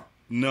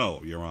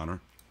 no, Your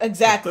Honor.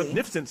 Exactly.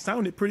 Magnificent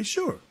sounded pretty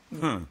sure.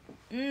 Huh.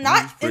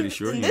 Not pretty in,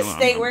 sure. in this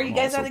state where you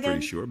guys are are again.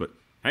 Pretty sure, but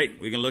hey,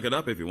 we can look it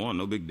up if you want.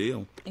 No big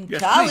deal. In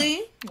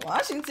Cali,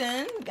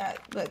 Washington,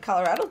 got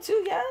Colorado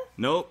too, yeah.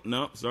 Nope.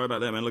 Sorry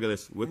about that, man. Look at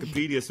this.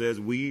 Wikipedia says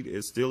weed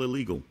is still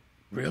illegal.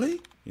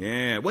 Really?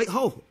 Yeah. Wait,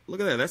 look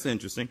at that. That's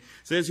interesting.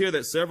 It says here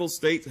that several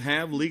states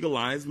have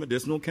legalized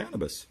medicinal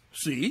cannabis.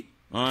 See?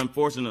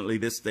 Unfortunately,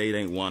 this state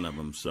ain't one of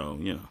them, so,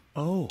 you know.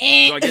 Oh. So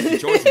I guess your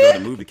choices are to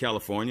move to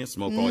California,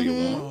 smoke all you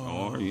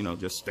want, or, you know,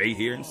 just stay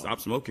here and stop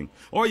smoking.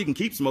 Or you can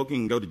keep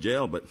smoking and go to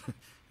jail, but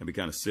that'd be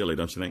kind of silly,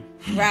 don't you think?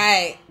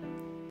 Right.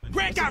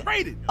 Grant got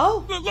raided.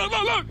 Oh. Look.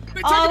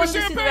 They taking the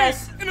champagne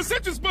and the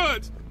citrus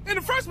buds. And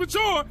the fresh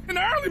mature, and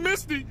the early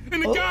misty,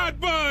 and the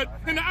god bud,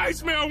 and the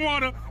ice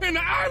marijuana, and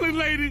the island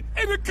lady,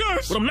 and the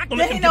kush. But I'm not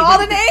gonna let them know all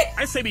the names.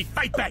 I say we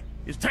fight back.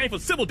 It's time for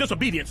civil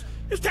disobedience.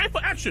 It's time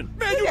for action.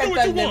 Man, you do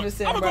what you want.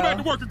 I'm gonna go back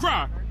to work and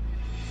cry.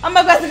 I'm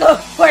about to go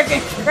work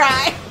and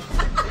cry.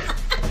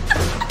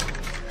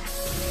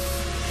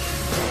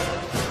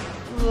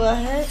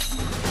 What?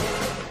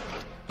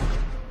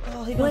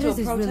 Oh, what is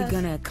this really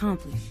gonna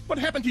accomplish? What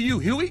happened to you,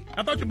 Huey?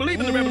 I thought you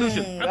believed in the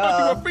revolution. I thought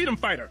you were a freedom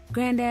fighter.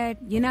 Granddad,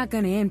 you're not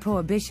gonna end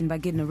prohibition by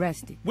getting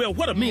arrested. Well,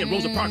 what if me and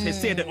Rosa Parks had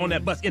said that on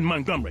that bus in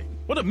Montgomery?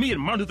 What if me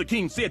and Martin Luther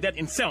King said that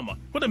in Selma?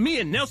 What if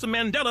me and Nelson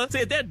Mandela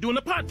said that during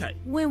apartheid?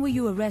 When were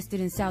you arrested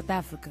in South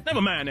Africa?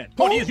 Never mind that.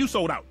 Point is, you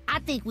sold out. I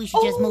think we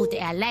should just move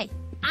to L.A.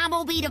 I'm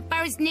gonna be the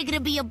first nigga to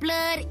be a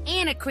blood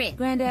and a Crip.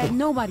 Granddad,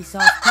 nobody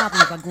solves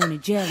problems by going to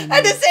jail.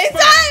 At the same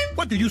time?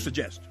 What do you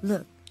suggest?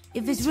 Look,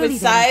 if it's really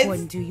that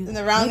important to you, in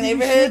the wrong maybe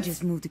neighborhood, you should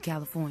just move to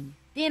California.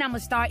 Then I'm gonna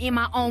start in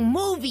my own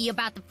movie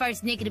about the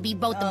first nigga to be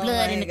both the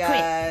blood and the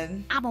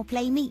Crip. I'm gonna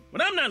play me.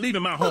 But I'm not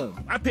leaving my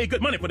home. I paid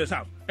good money for this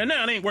house, and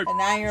now it ain't working.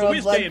 A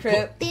 9-year-old blood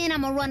Crip. Then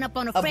I'm gonna run up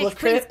on a Fresh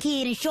Prince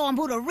kid and show him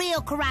who the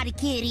real Karate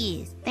Kid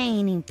is. They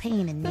ain't even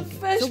paying a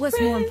nigga. So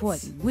what's more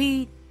important,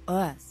 weed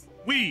or us?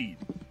 Weed.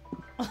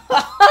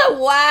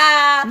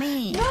 Wow. Man,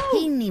 he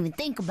didn't even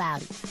think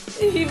about it.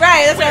 He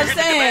right, that's what I'm We're here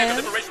to saying. demand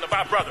the liberation of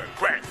our brother,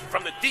 Grant,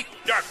 from the deep,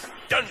 dark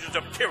dungeons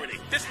of tyranny.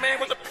 This man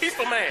was a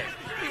peaceful man.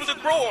 He was a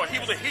grower, he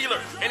was a healer,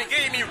 and he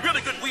gave me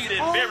really good weed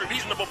at very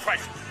reasonable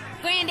prices.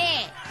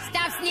 Granddad,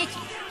 stop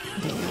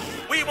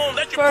snitching. We won't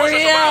let you For push us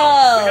real.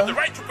 around. We have the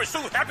right to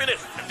pursue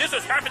happiness, and this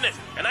is happiness,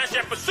 and I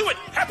shall pursue it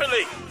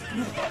happily.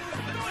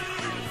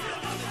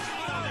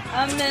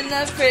 I'm in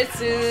the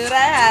pursuit of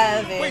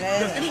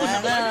happiness.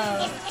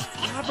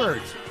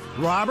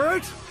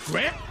 Robert?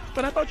 Grant?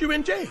 But I thought you were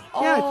in jail.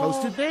 Yeah, I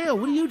posted bail.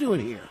 What are you doing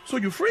here? So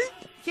you free?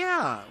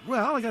 Yeah,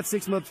 well, I got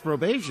 6 months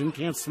probation,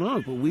 can't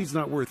smoke, but weed's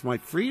not worth my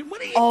freedom.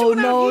 What are you doing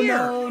out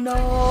here?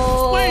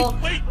 No. Wait,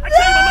 I changed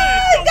my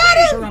mind. Got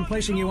him. Sir, I'm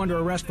placing you under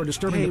arrest for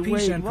disturbing the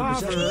peace and for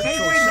possession of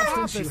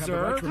controlled substance. You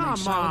have the right to remain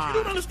silent. You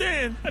don't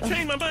understand. I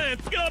changed my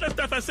mind. Forget all that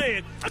stuff I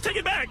said. I take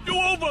it back. Do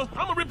over.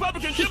 I'm a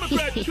Republican,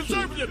 Democrat,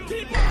 conservative.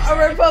 People.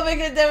 A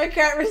Republican,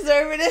 Democrat,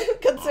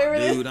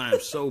 conservative. Dude, I am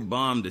so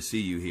bummed to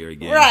see you here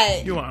again.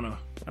 Right. Your Honor.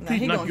 I No, plead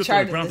he not gonna guilty on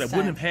charge the him grounds this I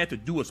wouldn't time. have had to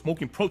do a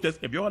smoking protest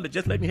if y'all had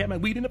just let me have my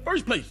weed in the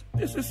first place.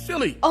 This is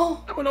silly.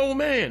 Oh. I'm an old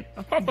man.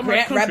 I fought for my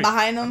Grant country. right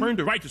behind him. I earned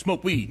the right to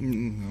smoke weed.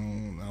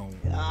 No.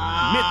 Admit that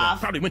I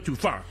probably went too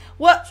far.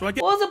 What? So I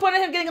get- What was the point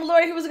of him getting a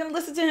lawyer? He was going to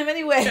listen to him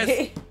anyway.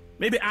 Yes,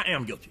 maybe I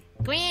am guilty.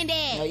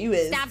 Granddad, No, you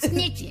is. stop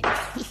snitching.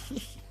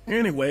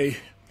 Anyway,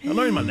 I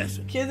learned my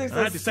lesson. Kids are so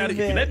I decided if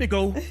stupid. you let me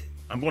go,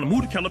 I'm going to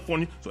move to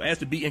California so as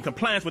to be in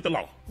compliance with the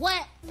law.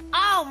 What?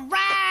 All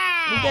right.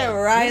 Look at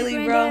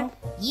Riley, bro.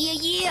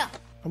 Yeah.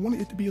 I wanted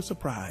it to be a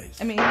surprise.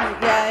 I mean,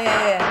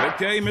 yeah.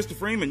 Okay, Mr.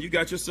 Freeman, you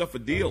got yourself a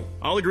deal.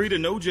 I'll agree to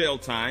no jail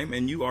time,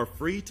 and you are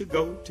free to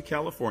go to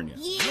California.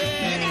 Immediately Look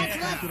at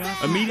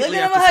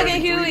him after hugging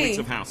serving 3 Huey. weeks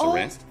of house Oh.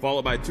 arrest,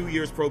 followed by 2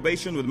 years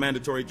probation with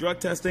mandatory drug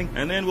testing,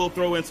 and then we'll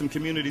throw in some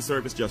community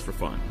service just for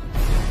fun.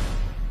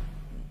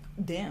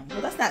 Damn. Well,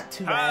 that's not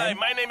too Hi, bad.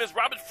 my name is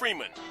Robert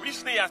Freeman.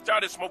 Recently, I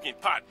started smoking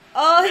pot.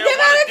 Oh, he came out in a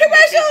Marijuana didn't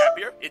make me commercial.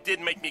 happier. It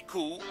didn't make me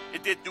cool.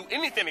 It didn't do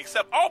anything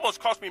except almost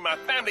cost me my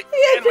family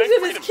He had and my pictures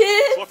of his freedom.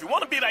 kids. So if you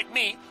want to be like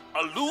me,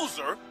 a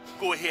loser,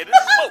 go ahead and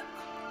smoke.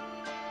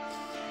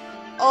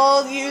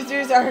 Old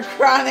users are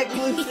chronic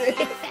losers.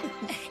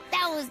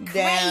 That was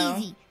Damn.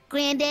 crazy.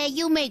 Granddad,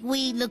 you make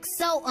weed look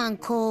so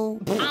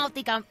uncool. I don't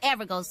think I'm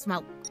ever gonna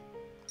smoke.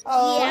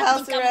 Oh, yeah, I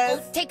house think I'm gonna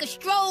arrest. go take a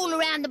stroll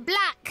around the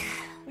block.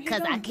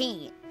 Cause I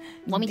can.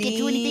 Want me to get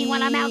you anything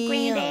while I'm out,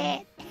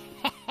 Granddad?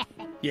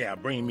 Yeah,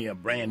 bring me a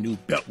brand new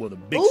belt with a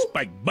big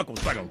spike buckle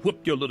so I can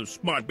whoop your little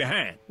smart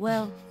behind.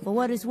 Well, for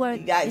what it's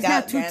worth, got it's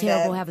not too Granddad.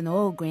 terrible having the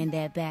old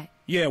Granddad back.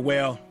 Yeah,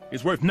 well,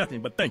 it's worth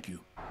nothing, but thank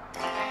you.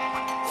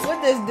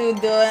 What this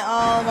dude doing?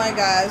 Oh my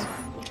gosh.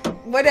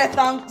 Where that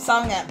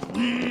song at?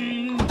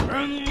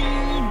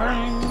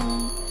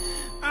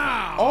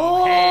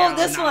 Oh, hell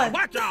this no. one.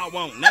 What y'all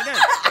want, nigga?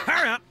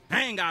 Hurry up.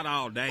 I ain't got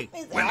all day. We're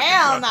looking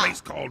for a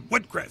place called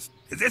Woodcrest.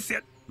 Is this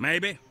it?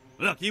 Maybe.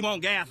 Look, you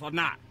want gas or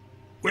not?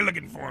 We're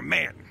looking for a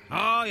man.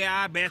 Oh,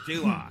 yeah, I bet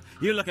you are.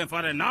 You looking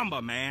for the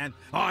number, man,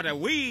 or the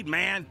weed,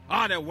 man,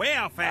 or the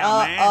welfare,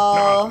 man?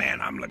 No, man,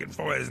 I'm looking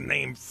for his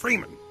name,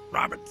 Freeman.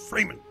 Robert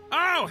Freeman.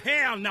 Oh,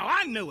 hell no,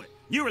 I knew it.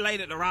 You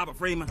related to Robert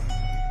Freeman?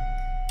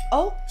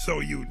 Oh. So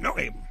you know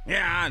him?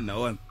 Yeah, I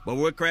know him. But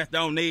Woodcrest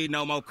don't need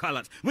no more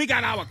colors. We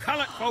got our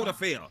colored quota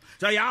filled.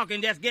 So y'all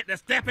can just get to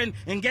stepping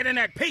and get in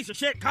that piece of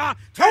shit car,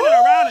 turn it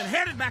around, and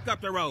head it back up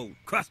the road.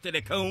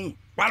 Crusty coon.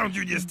 Why don't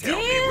you just tell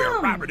me where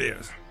Robert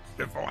is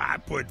before I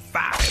put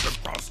 5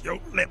 across your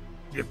lip,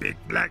 you big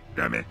black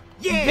dummy?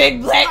 Yeah,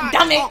 big black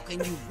dummy.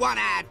 Talking, you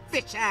one-eyed,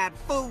 fish-eyed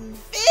fool.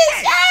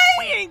 Fish-eyed?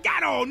 We ain't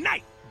got all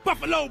night,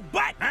 buffalo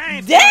butt. I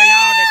ain't telling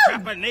y'all the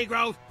trapper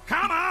Negroes.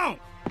 Come on.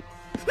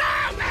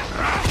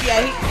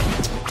 Yeah,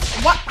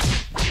 what?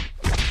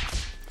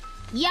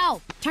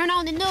 Yo, turn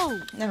on the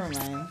news. Never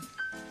mind.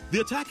 The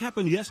attack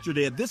happened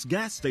yesterday at this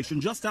gas station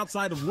just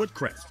outside of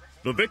Woodcrest.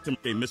 The victim,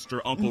 a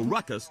Mr. Uncle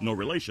Ruckus, no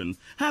relation,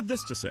 had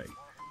this to say.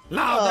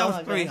 Lord,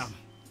 those 3 of them.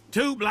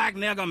 2 black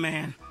nigger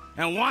men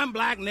and 1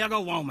 black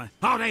nigger woman.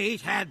 Oh, they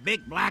each had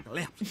big black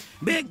lips,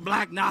 big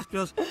black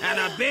nostrils, and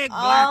a big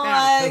black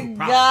attitude.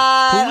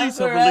 God, Police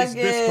have released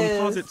this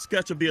composite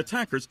sketch of the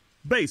attackers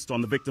based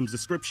on the victim's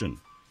description.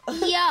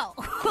 Yo,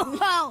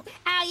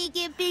 how you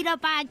get beat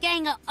up by a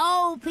gang of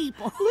old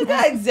people? Look at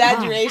that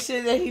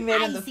exaggeration that he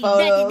made in the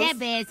photos. That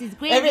bad since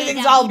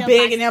Everything's all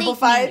big and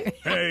amplified.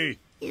 Hey.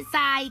 It's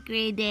alright,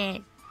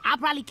 Granddad. I'll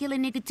probably kill a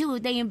nigga too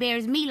if they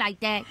embarrass me like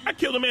that. I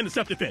killed a man in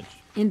self-defense.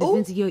 In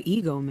defense of your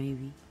ego,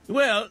 maybe.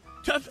 Well,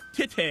 tough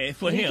titty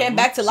for him. He came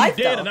back to life,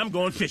 He's dead, though. and I'm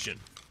going fishing.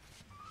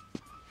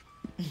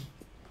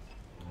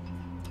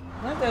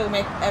 When do we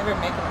ever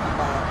make him come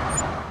back?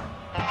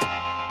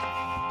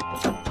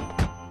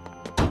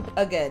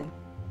 Again.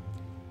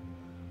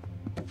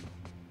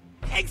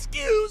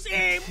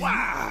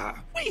 Excusez-moi.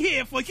 We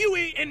here for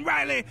Huey and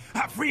Riley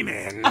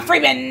Freeman.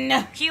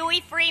 Freeman.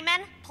 Huey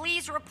Freeman,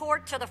 please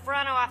report to the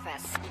front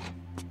office.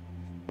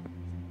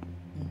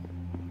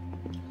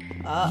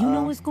 You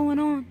know what's going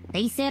on?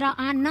 They said our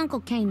aunt and uncle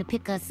came to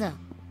pick us up.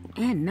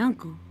 Aunt and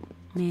uncle?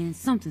 Man,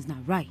 something's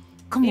not right.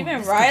 Come on.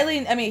 Even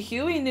Riley, I mean,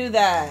 Huey knew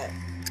that.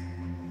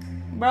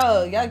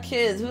 Bro, y'all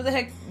kids, who the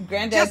heck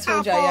granddad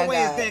told y'all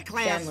got their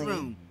classroom?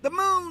 Family? The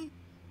moon?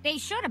 They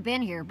should have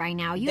been here by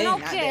now. You They know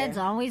not kids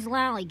there. always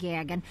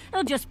lollygagging.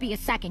 It'll just be a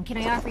second. Can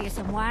I offer you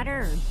some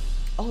water?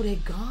 Oh, they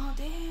gone?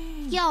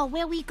 Dang. Yo,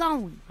 where we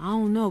going? I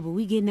don't know, but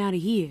we getting out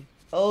of here.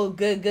 Oh,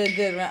 good.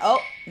 Oh,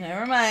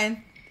 never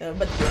mind. But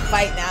the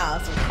fight now.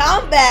 Some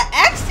combat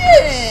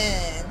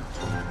action.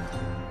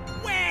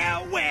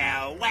 Well.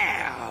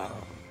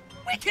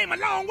 We came a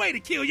long way to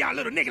kill y'all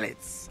little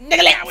nigglets.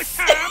 Nigglets. Now it's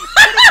time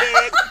for the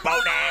big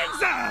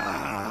bonanza.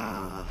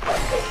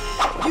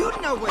 You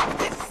know what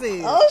this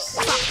is. Oh,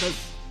 shit.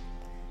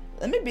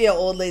 Let me be an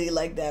old lady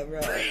like that,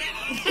 bro.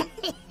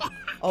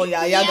 Oh,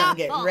 y'all gonna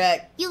get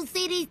wrecked. You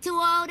see these 2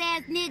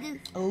 old-ass niggas?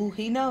 Oh,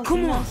 he knows.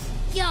 Come on.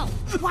 Yo,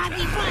 why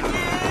we running?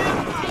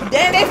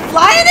 Damn, they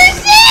flying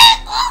this shit?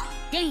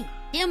 Damn,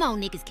 them old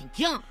niggas can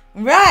jump.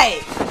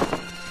 Right.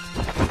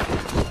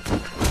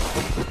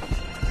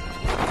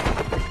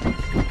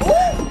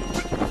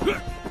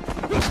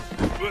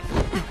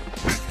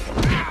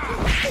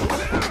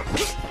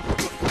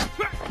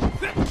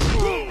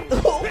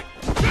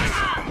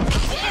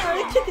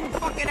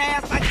 Fucking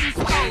ass like you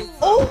stole.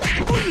 Oh.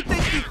 Who you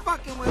think you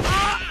fucking with,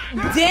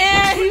 huh?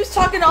 Damn, he was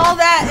talking all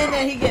that and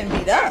then he getting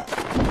beat up.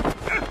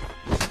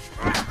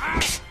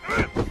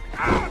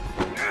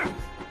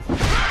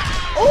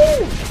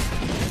 Oh.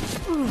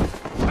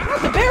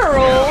 The barrel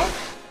roll.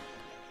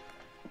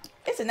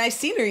 It's a nice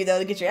scenery though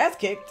to get your ass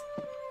kicked.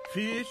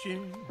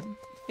 Fishing on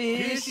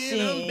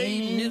Fishing.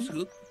 baiting this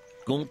hook.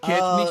 Gonna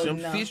catch me some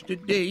fish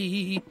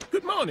today.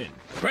 Good morning.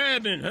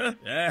 Crabbing, huh?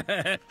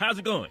 How's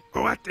it going?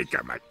 Oh, I think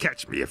I might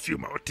catch me a few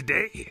more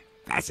today.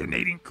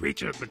 Fascinating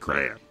creature, the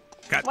crab.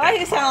 Got Why that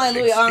he sound like hard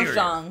Louis exterior,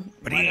 Armstrong?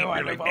 But he ain't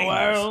really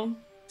dangerous.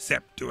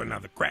 Except to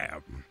another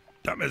crab.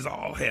 Dumb as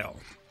all hell.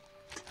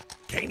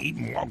 Can't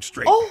even walk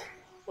straight. Oh,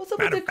 what's up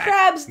Matter with the of fact,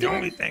 crabs, the dude?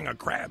 only thing a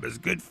crab is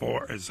good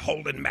for is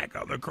holding back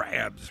other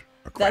crabs.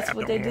 A That's crab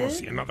what don't they want to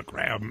did? see another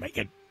crab make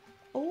it.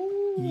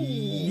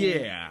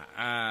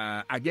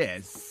 Yeah, I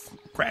guess.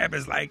 Crab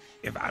is like,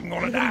 if I'm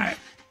gonna die,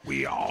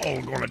 we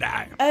all gonna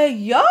die. Hey,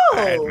 yo.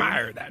 I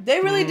admire that.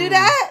 They really do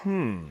that?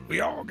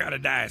 We all gotta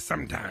die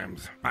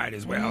sometimes. Might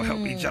as well help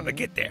each other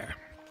get there.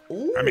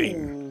 I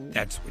mean,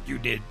 that's what you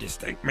did to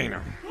Stink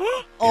Mina.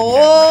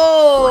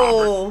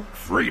 Oh. Robert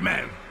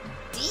Freeman.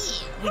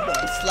 We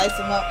better slice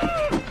him up.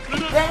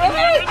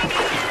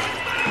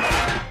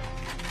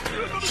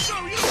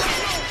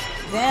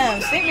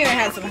 Damn, Stink Mina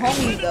had some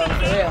homies though,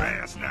 for real.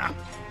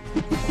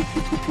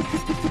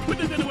 Put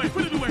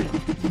it away.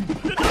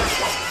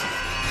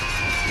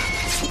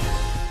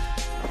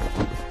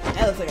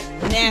 That looks like a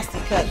nasty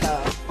cut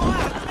though.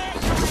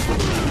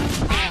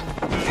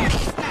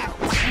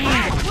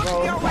 Damn, bro.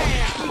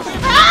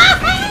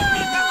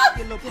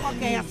 You little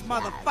punk-ass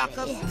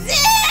motherfucker.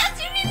 Damn,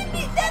 she really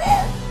beat that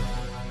ass.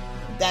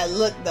 That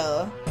look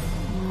though.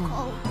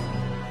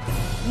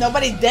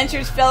 Nobody's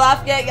dentures fell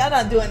off yet. Y'all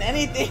not doing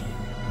anything.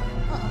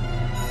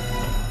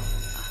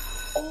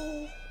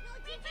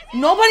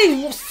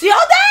 Nobody saw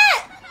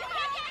that?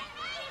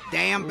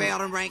 Damn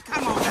bell and ring.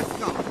 Come on, let's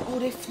go. Oh,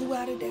 they flew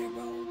out of there,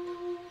 bro.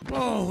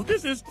 Oh,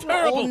 this is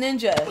terrible. Old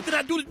ninja. What did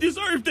I do to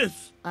deserve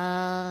this?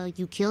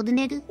 You killed a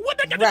nigga? What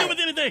that got to do with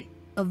anything?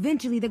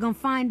 Eventually, they're gonna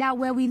find out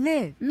where we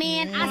live.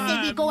 Man, I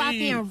said we go out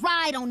there and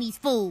ride on these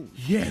fools.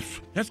 Yes,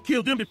 let's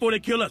kill them before they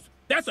kill us.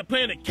 That's a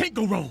plan that can't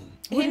go wrong.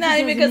 He's not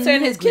even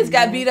concerned his kids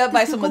got beat up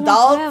by some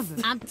adults.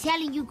 I'm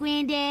telling you,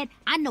 Granddad,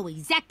 I know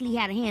exactly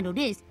how to handle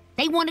this.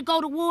 They want to go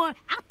to war,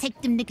 I'll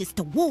take them niggas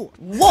to war.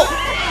 Whoa!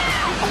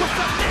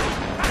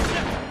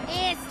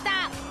 Hey,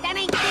 stop. That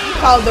ain't fair. You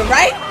called the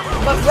right,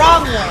 but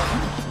wrong one.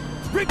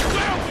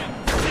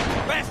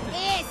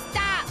 Hey,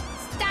 stop.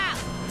 Stop.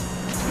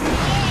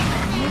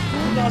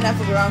 You don't have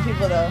to be wrong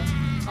people, though.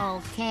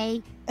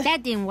 Okay,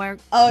 that didn't work.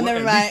 Oh,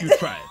 never mind. At least you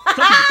tried. Some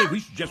people think we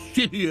should just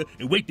sit here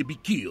and wait to be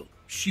killed.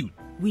 Shoot.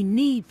 We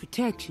need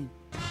protection.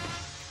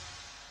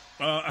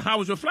 How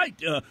was your flight,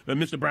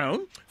 Mr.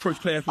 Brown?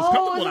 First class was Oh,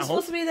 comfortable, is I it hope.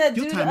 supposed to be that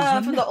dude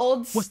from the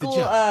old school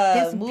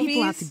There's some movies?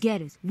 people out to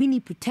get us. We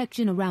need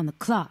protection around the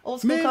clock.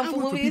 Old school Man, kung I fu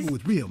work for movies? people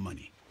with real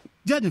money.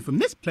 Judging from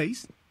this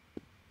place,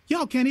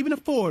 y'all can't even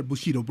afford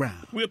Bushido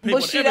Brown. We'll pay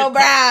Bushido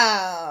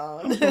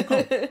Brown.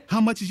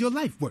 How much is your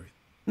life worth?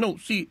 No,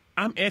 see,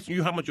 I'm asking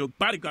you how much your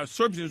bodyguard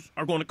services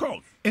are going to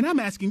cost. And I'm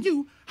asking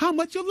you how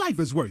much your life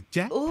is worth,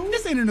 Jack. Ooh.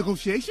 This ain't a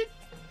negotiation.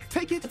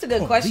 Take it. That's a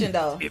good question,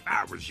 though. If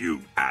I was you,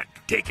 I'd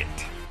take it.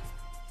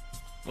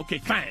 Okay,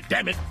 fine,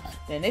 damn it.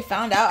 Then they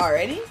found out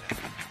already?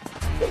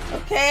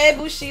 Okay,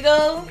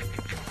 Bushido.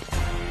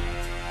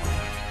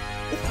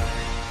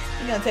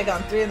 You're gonna take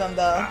on 3 of them,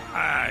 though.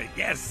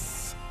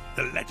 Yes.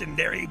 The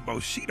legendary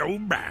Bushido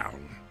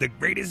Brown. The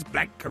greatest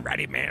black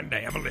karate man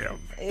to ever live.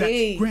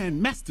 Hey. That's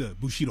Grandmaster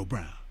Bushido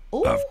Brown.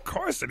 Ooh. Of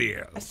course it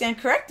is. I stand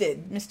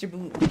corrected, Mr.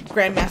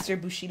 Grandmaster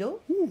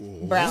Bushido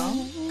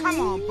Brown. Come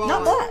on, boy.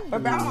 Not black,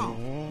 but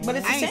brown. But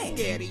it's the I same. ain't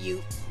scared of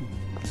you.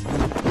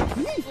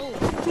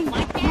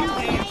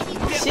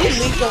 She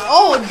leaked them.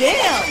 Oh,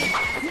 damn.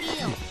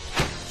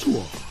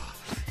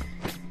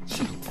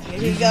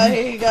 Here you go,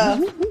 here you go.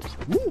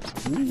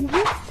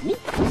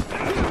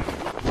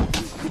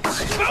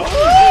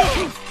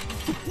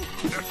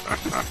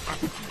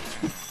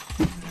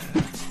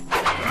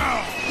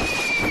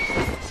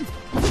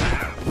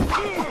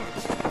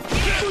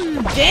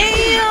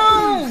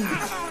 Damn!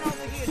 Come on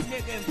over here,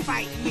 nigga, and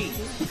fight me.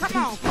 Come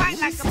on, fight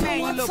like a man,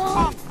 you little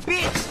punk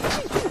bitch.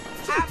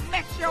 I'll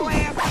mess your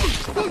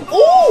ass up.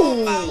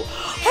 Ooh!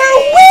 Her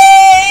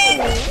wing!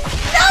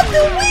 Not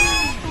the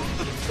wing!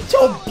 Get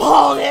your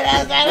bald head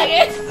ass out of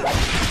here!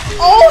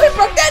 Oh, he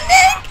broke that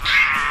neck!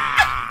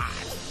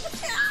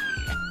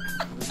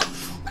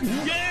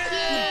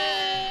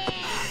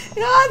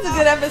 Yo, that's a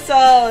good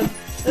episode.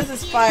 This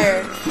is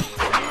fire.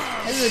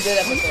 This is a good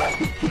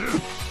episode.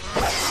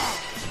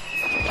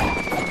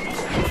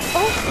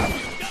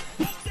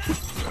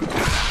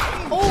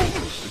 Oh!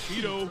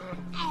 Bushido.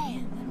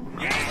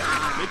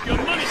 Make your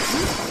money.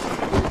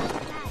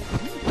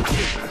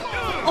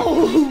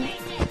 Oh!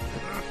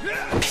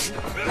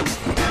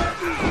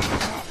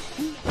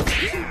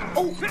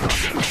 Oh!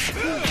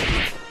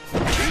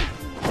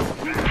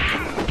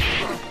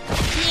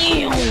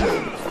 Damn!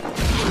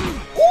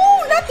 Ooh,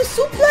 not the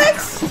suplex!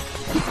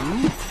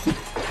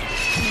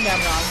 Maybe I'm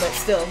wrong, but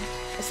still,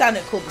 it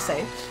sounded cool to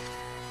say.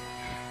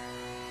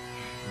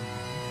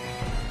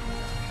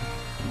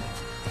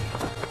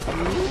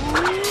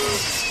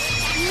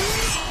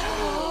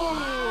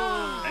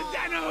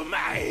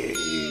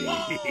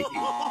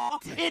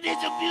 It is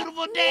a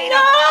beautiful day. No,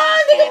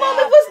 nigga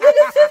moment was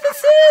nigga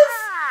synthesis.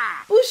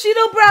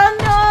 Bushido Brown,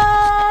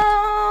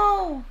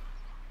 no.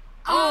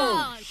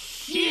 Oh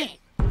shit.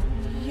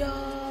 Yo.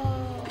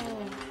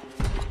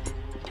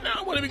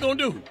 Now what are we gonna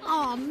do?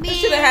 Oh man, We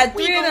should have had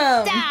 3 we of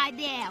gonna them. die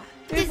now.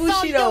 3 This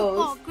all your Bushidos.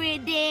 fault,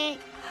 Granddad.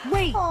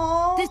 Wait,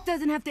 Aww. this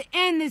doesn't have to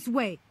end this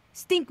way.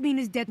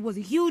 Stinkmeaner's death was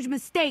a huge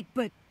mistake,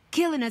 but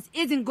killing us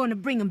isn't going to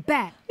bring him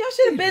back. Y'all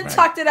should have been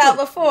talked it out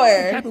What before.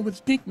 happened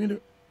with Stinkmeaner,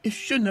 it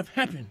shouldn't have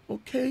happened,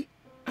 okay?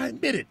 I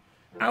admit it.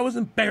 I was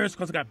embarrassed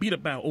because I got beat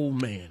up by an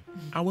old man.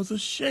 I was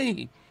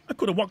ashamed. I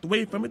could have walked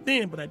away from it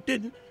then, but I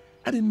didn't.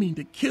 I didn't mean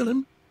to kill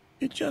him.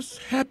 It just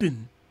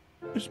happened.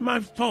 It's my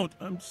fault.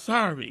 I'm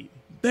sorry.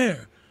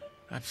 There.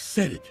 I've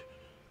said it.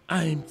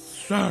 I'm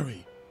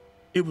sorry.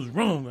 It was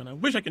wrong, and I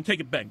wish I could take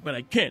it back, but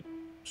I can't.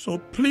 So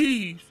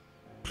please,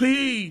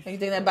 please. You think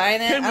they're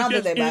buying it? Can I we don't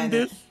think just they're buying end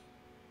it. this?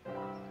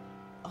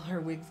 Oh, her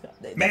wig's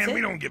got that. Man, That's we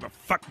it? don't give a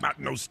fuck about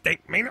no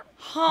steak, meaner.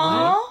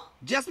 Huh?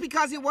 Just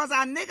because it was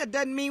our nigga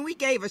doesn't mean we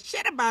gave a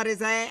shit about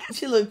his ass.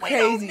 She looked We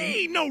don't crazy.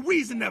 need no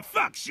reason to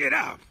fuck shit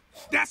up.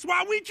 That's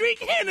why we drink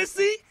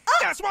Hennessy.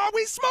 That's why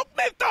we smoke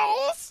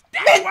menthols.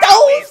 That's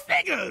why we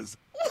singers.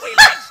 We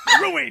like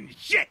to ruin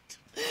shit.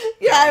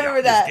 Yeah, I remember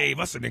Y'all that. just gave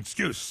us an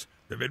excuse.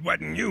 If it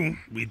wasn't you,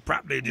 we'd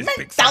probably just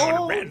pick someone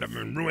Menthols. random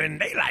and ruin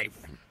their life.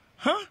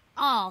 Huh?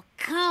 Oh,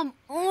 come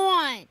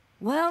on.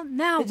 Well,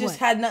 now It just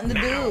what? had nothing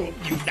to do.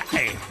 You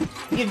die.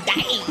 You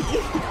dying.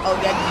 Oh,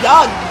 yeah,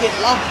 y'all get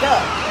locked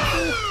up.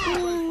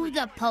 Ooh,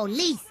 the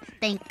police.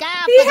 Thank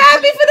God Be for the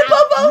happy for the police.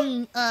 popo. I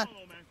mean,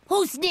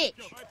 Who snitched?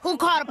 Who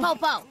called a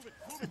popo?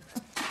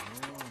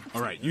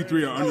 All right, you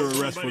three are under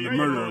arrest for the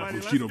murder of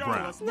Bushido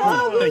Brown.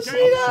 No,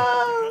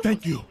 Bushido.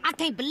 Thank you. I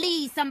can't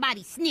believe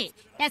somebody snitched.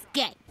 That's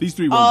gay. These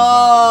three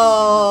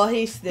won't be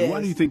he snitched.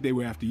 Why do you think they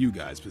were after you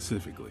guys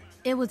specifically?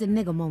 It was a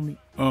nigga moment.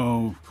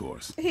 Oh, of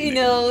course. He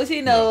knows. He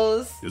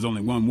knows. There's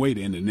only one way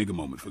to end a nigga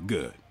moment for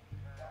good.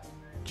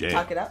 Jail.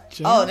 Talk it up.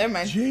 Jail. Oh, never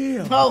mind.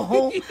 Jail.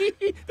 Oh.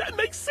 That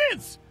makes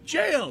sense.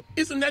 Jail.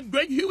 Isn't that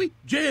great, Huey?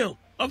 Jail.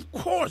 Of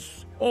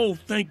course. Oh,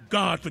 thank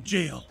God for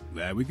jail.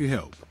 Glad we could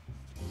help.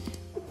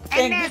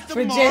 And that's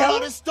the moral jail?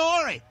 of the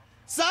story.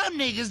 Some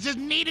niggas just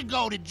need to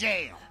go to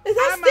jail. Is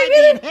that I might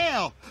be in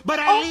hell, but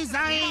at least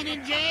I ain't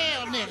in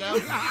jail, nigga.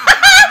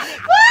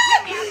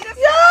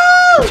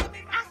 Yo!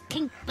 I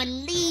can't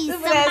believe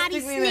Stupid ass somebody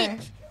stick me there.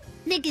 snitched.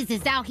 Niggas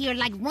is out here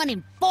like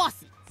running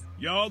faucets.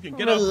 Y'all can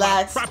get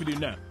Relax. off my property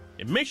now.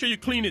 And make sure you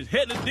clean his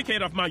headless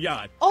dickhead off my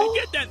yard. Oh. And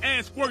get that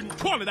ass squirting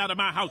toilet out of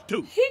my house,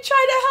 too. He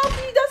tried to help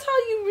you. That's how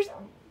you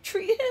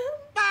treat him?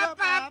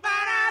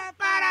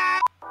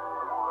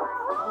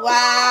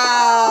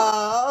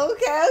 Wow.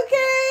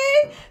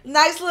 Okay.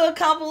 Nice little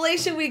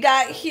compilation we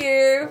got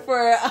here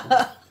for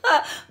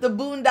the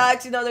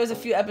Boondocks. You know, there's a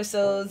few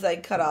episodes I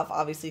cut off,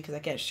 obviously, because I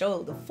can't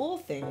show the full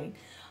thing.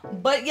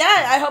 But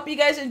yeah, I hope you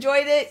guys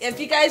enjoyed it. If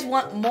you guys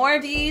want more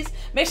of these,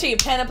 make sure you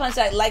panda punch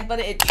that like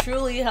button. It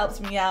truly helps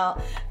me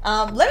out.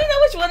 Let me know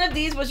which one of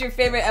these was your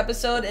favorite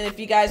episode, and if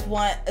you guys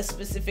want a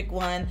specific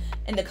one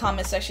in the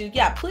comment section,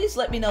 yeah, please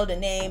let me know the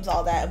names,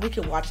 all that, and we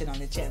can watch it on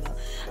the channel.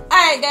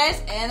 Alright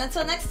guys, and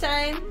until next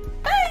time,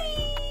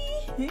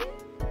 bye!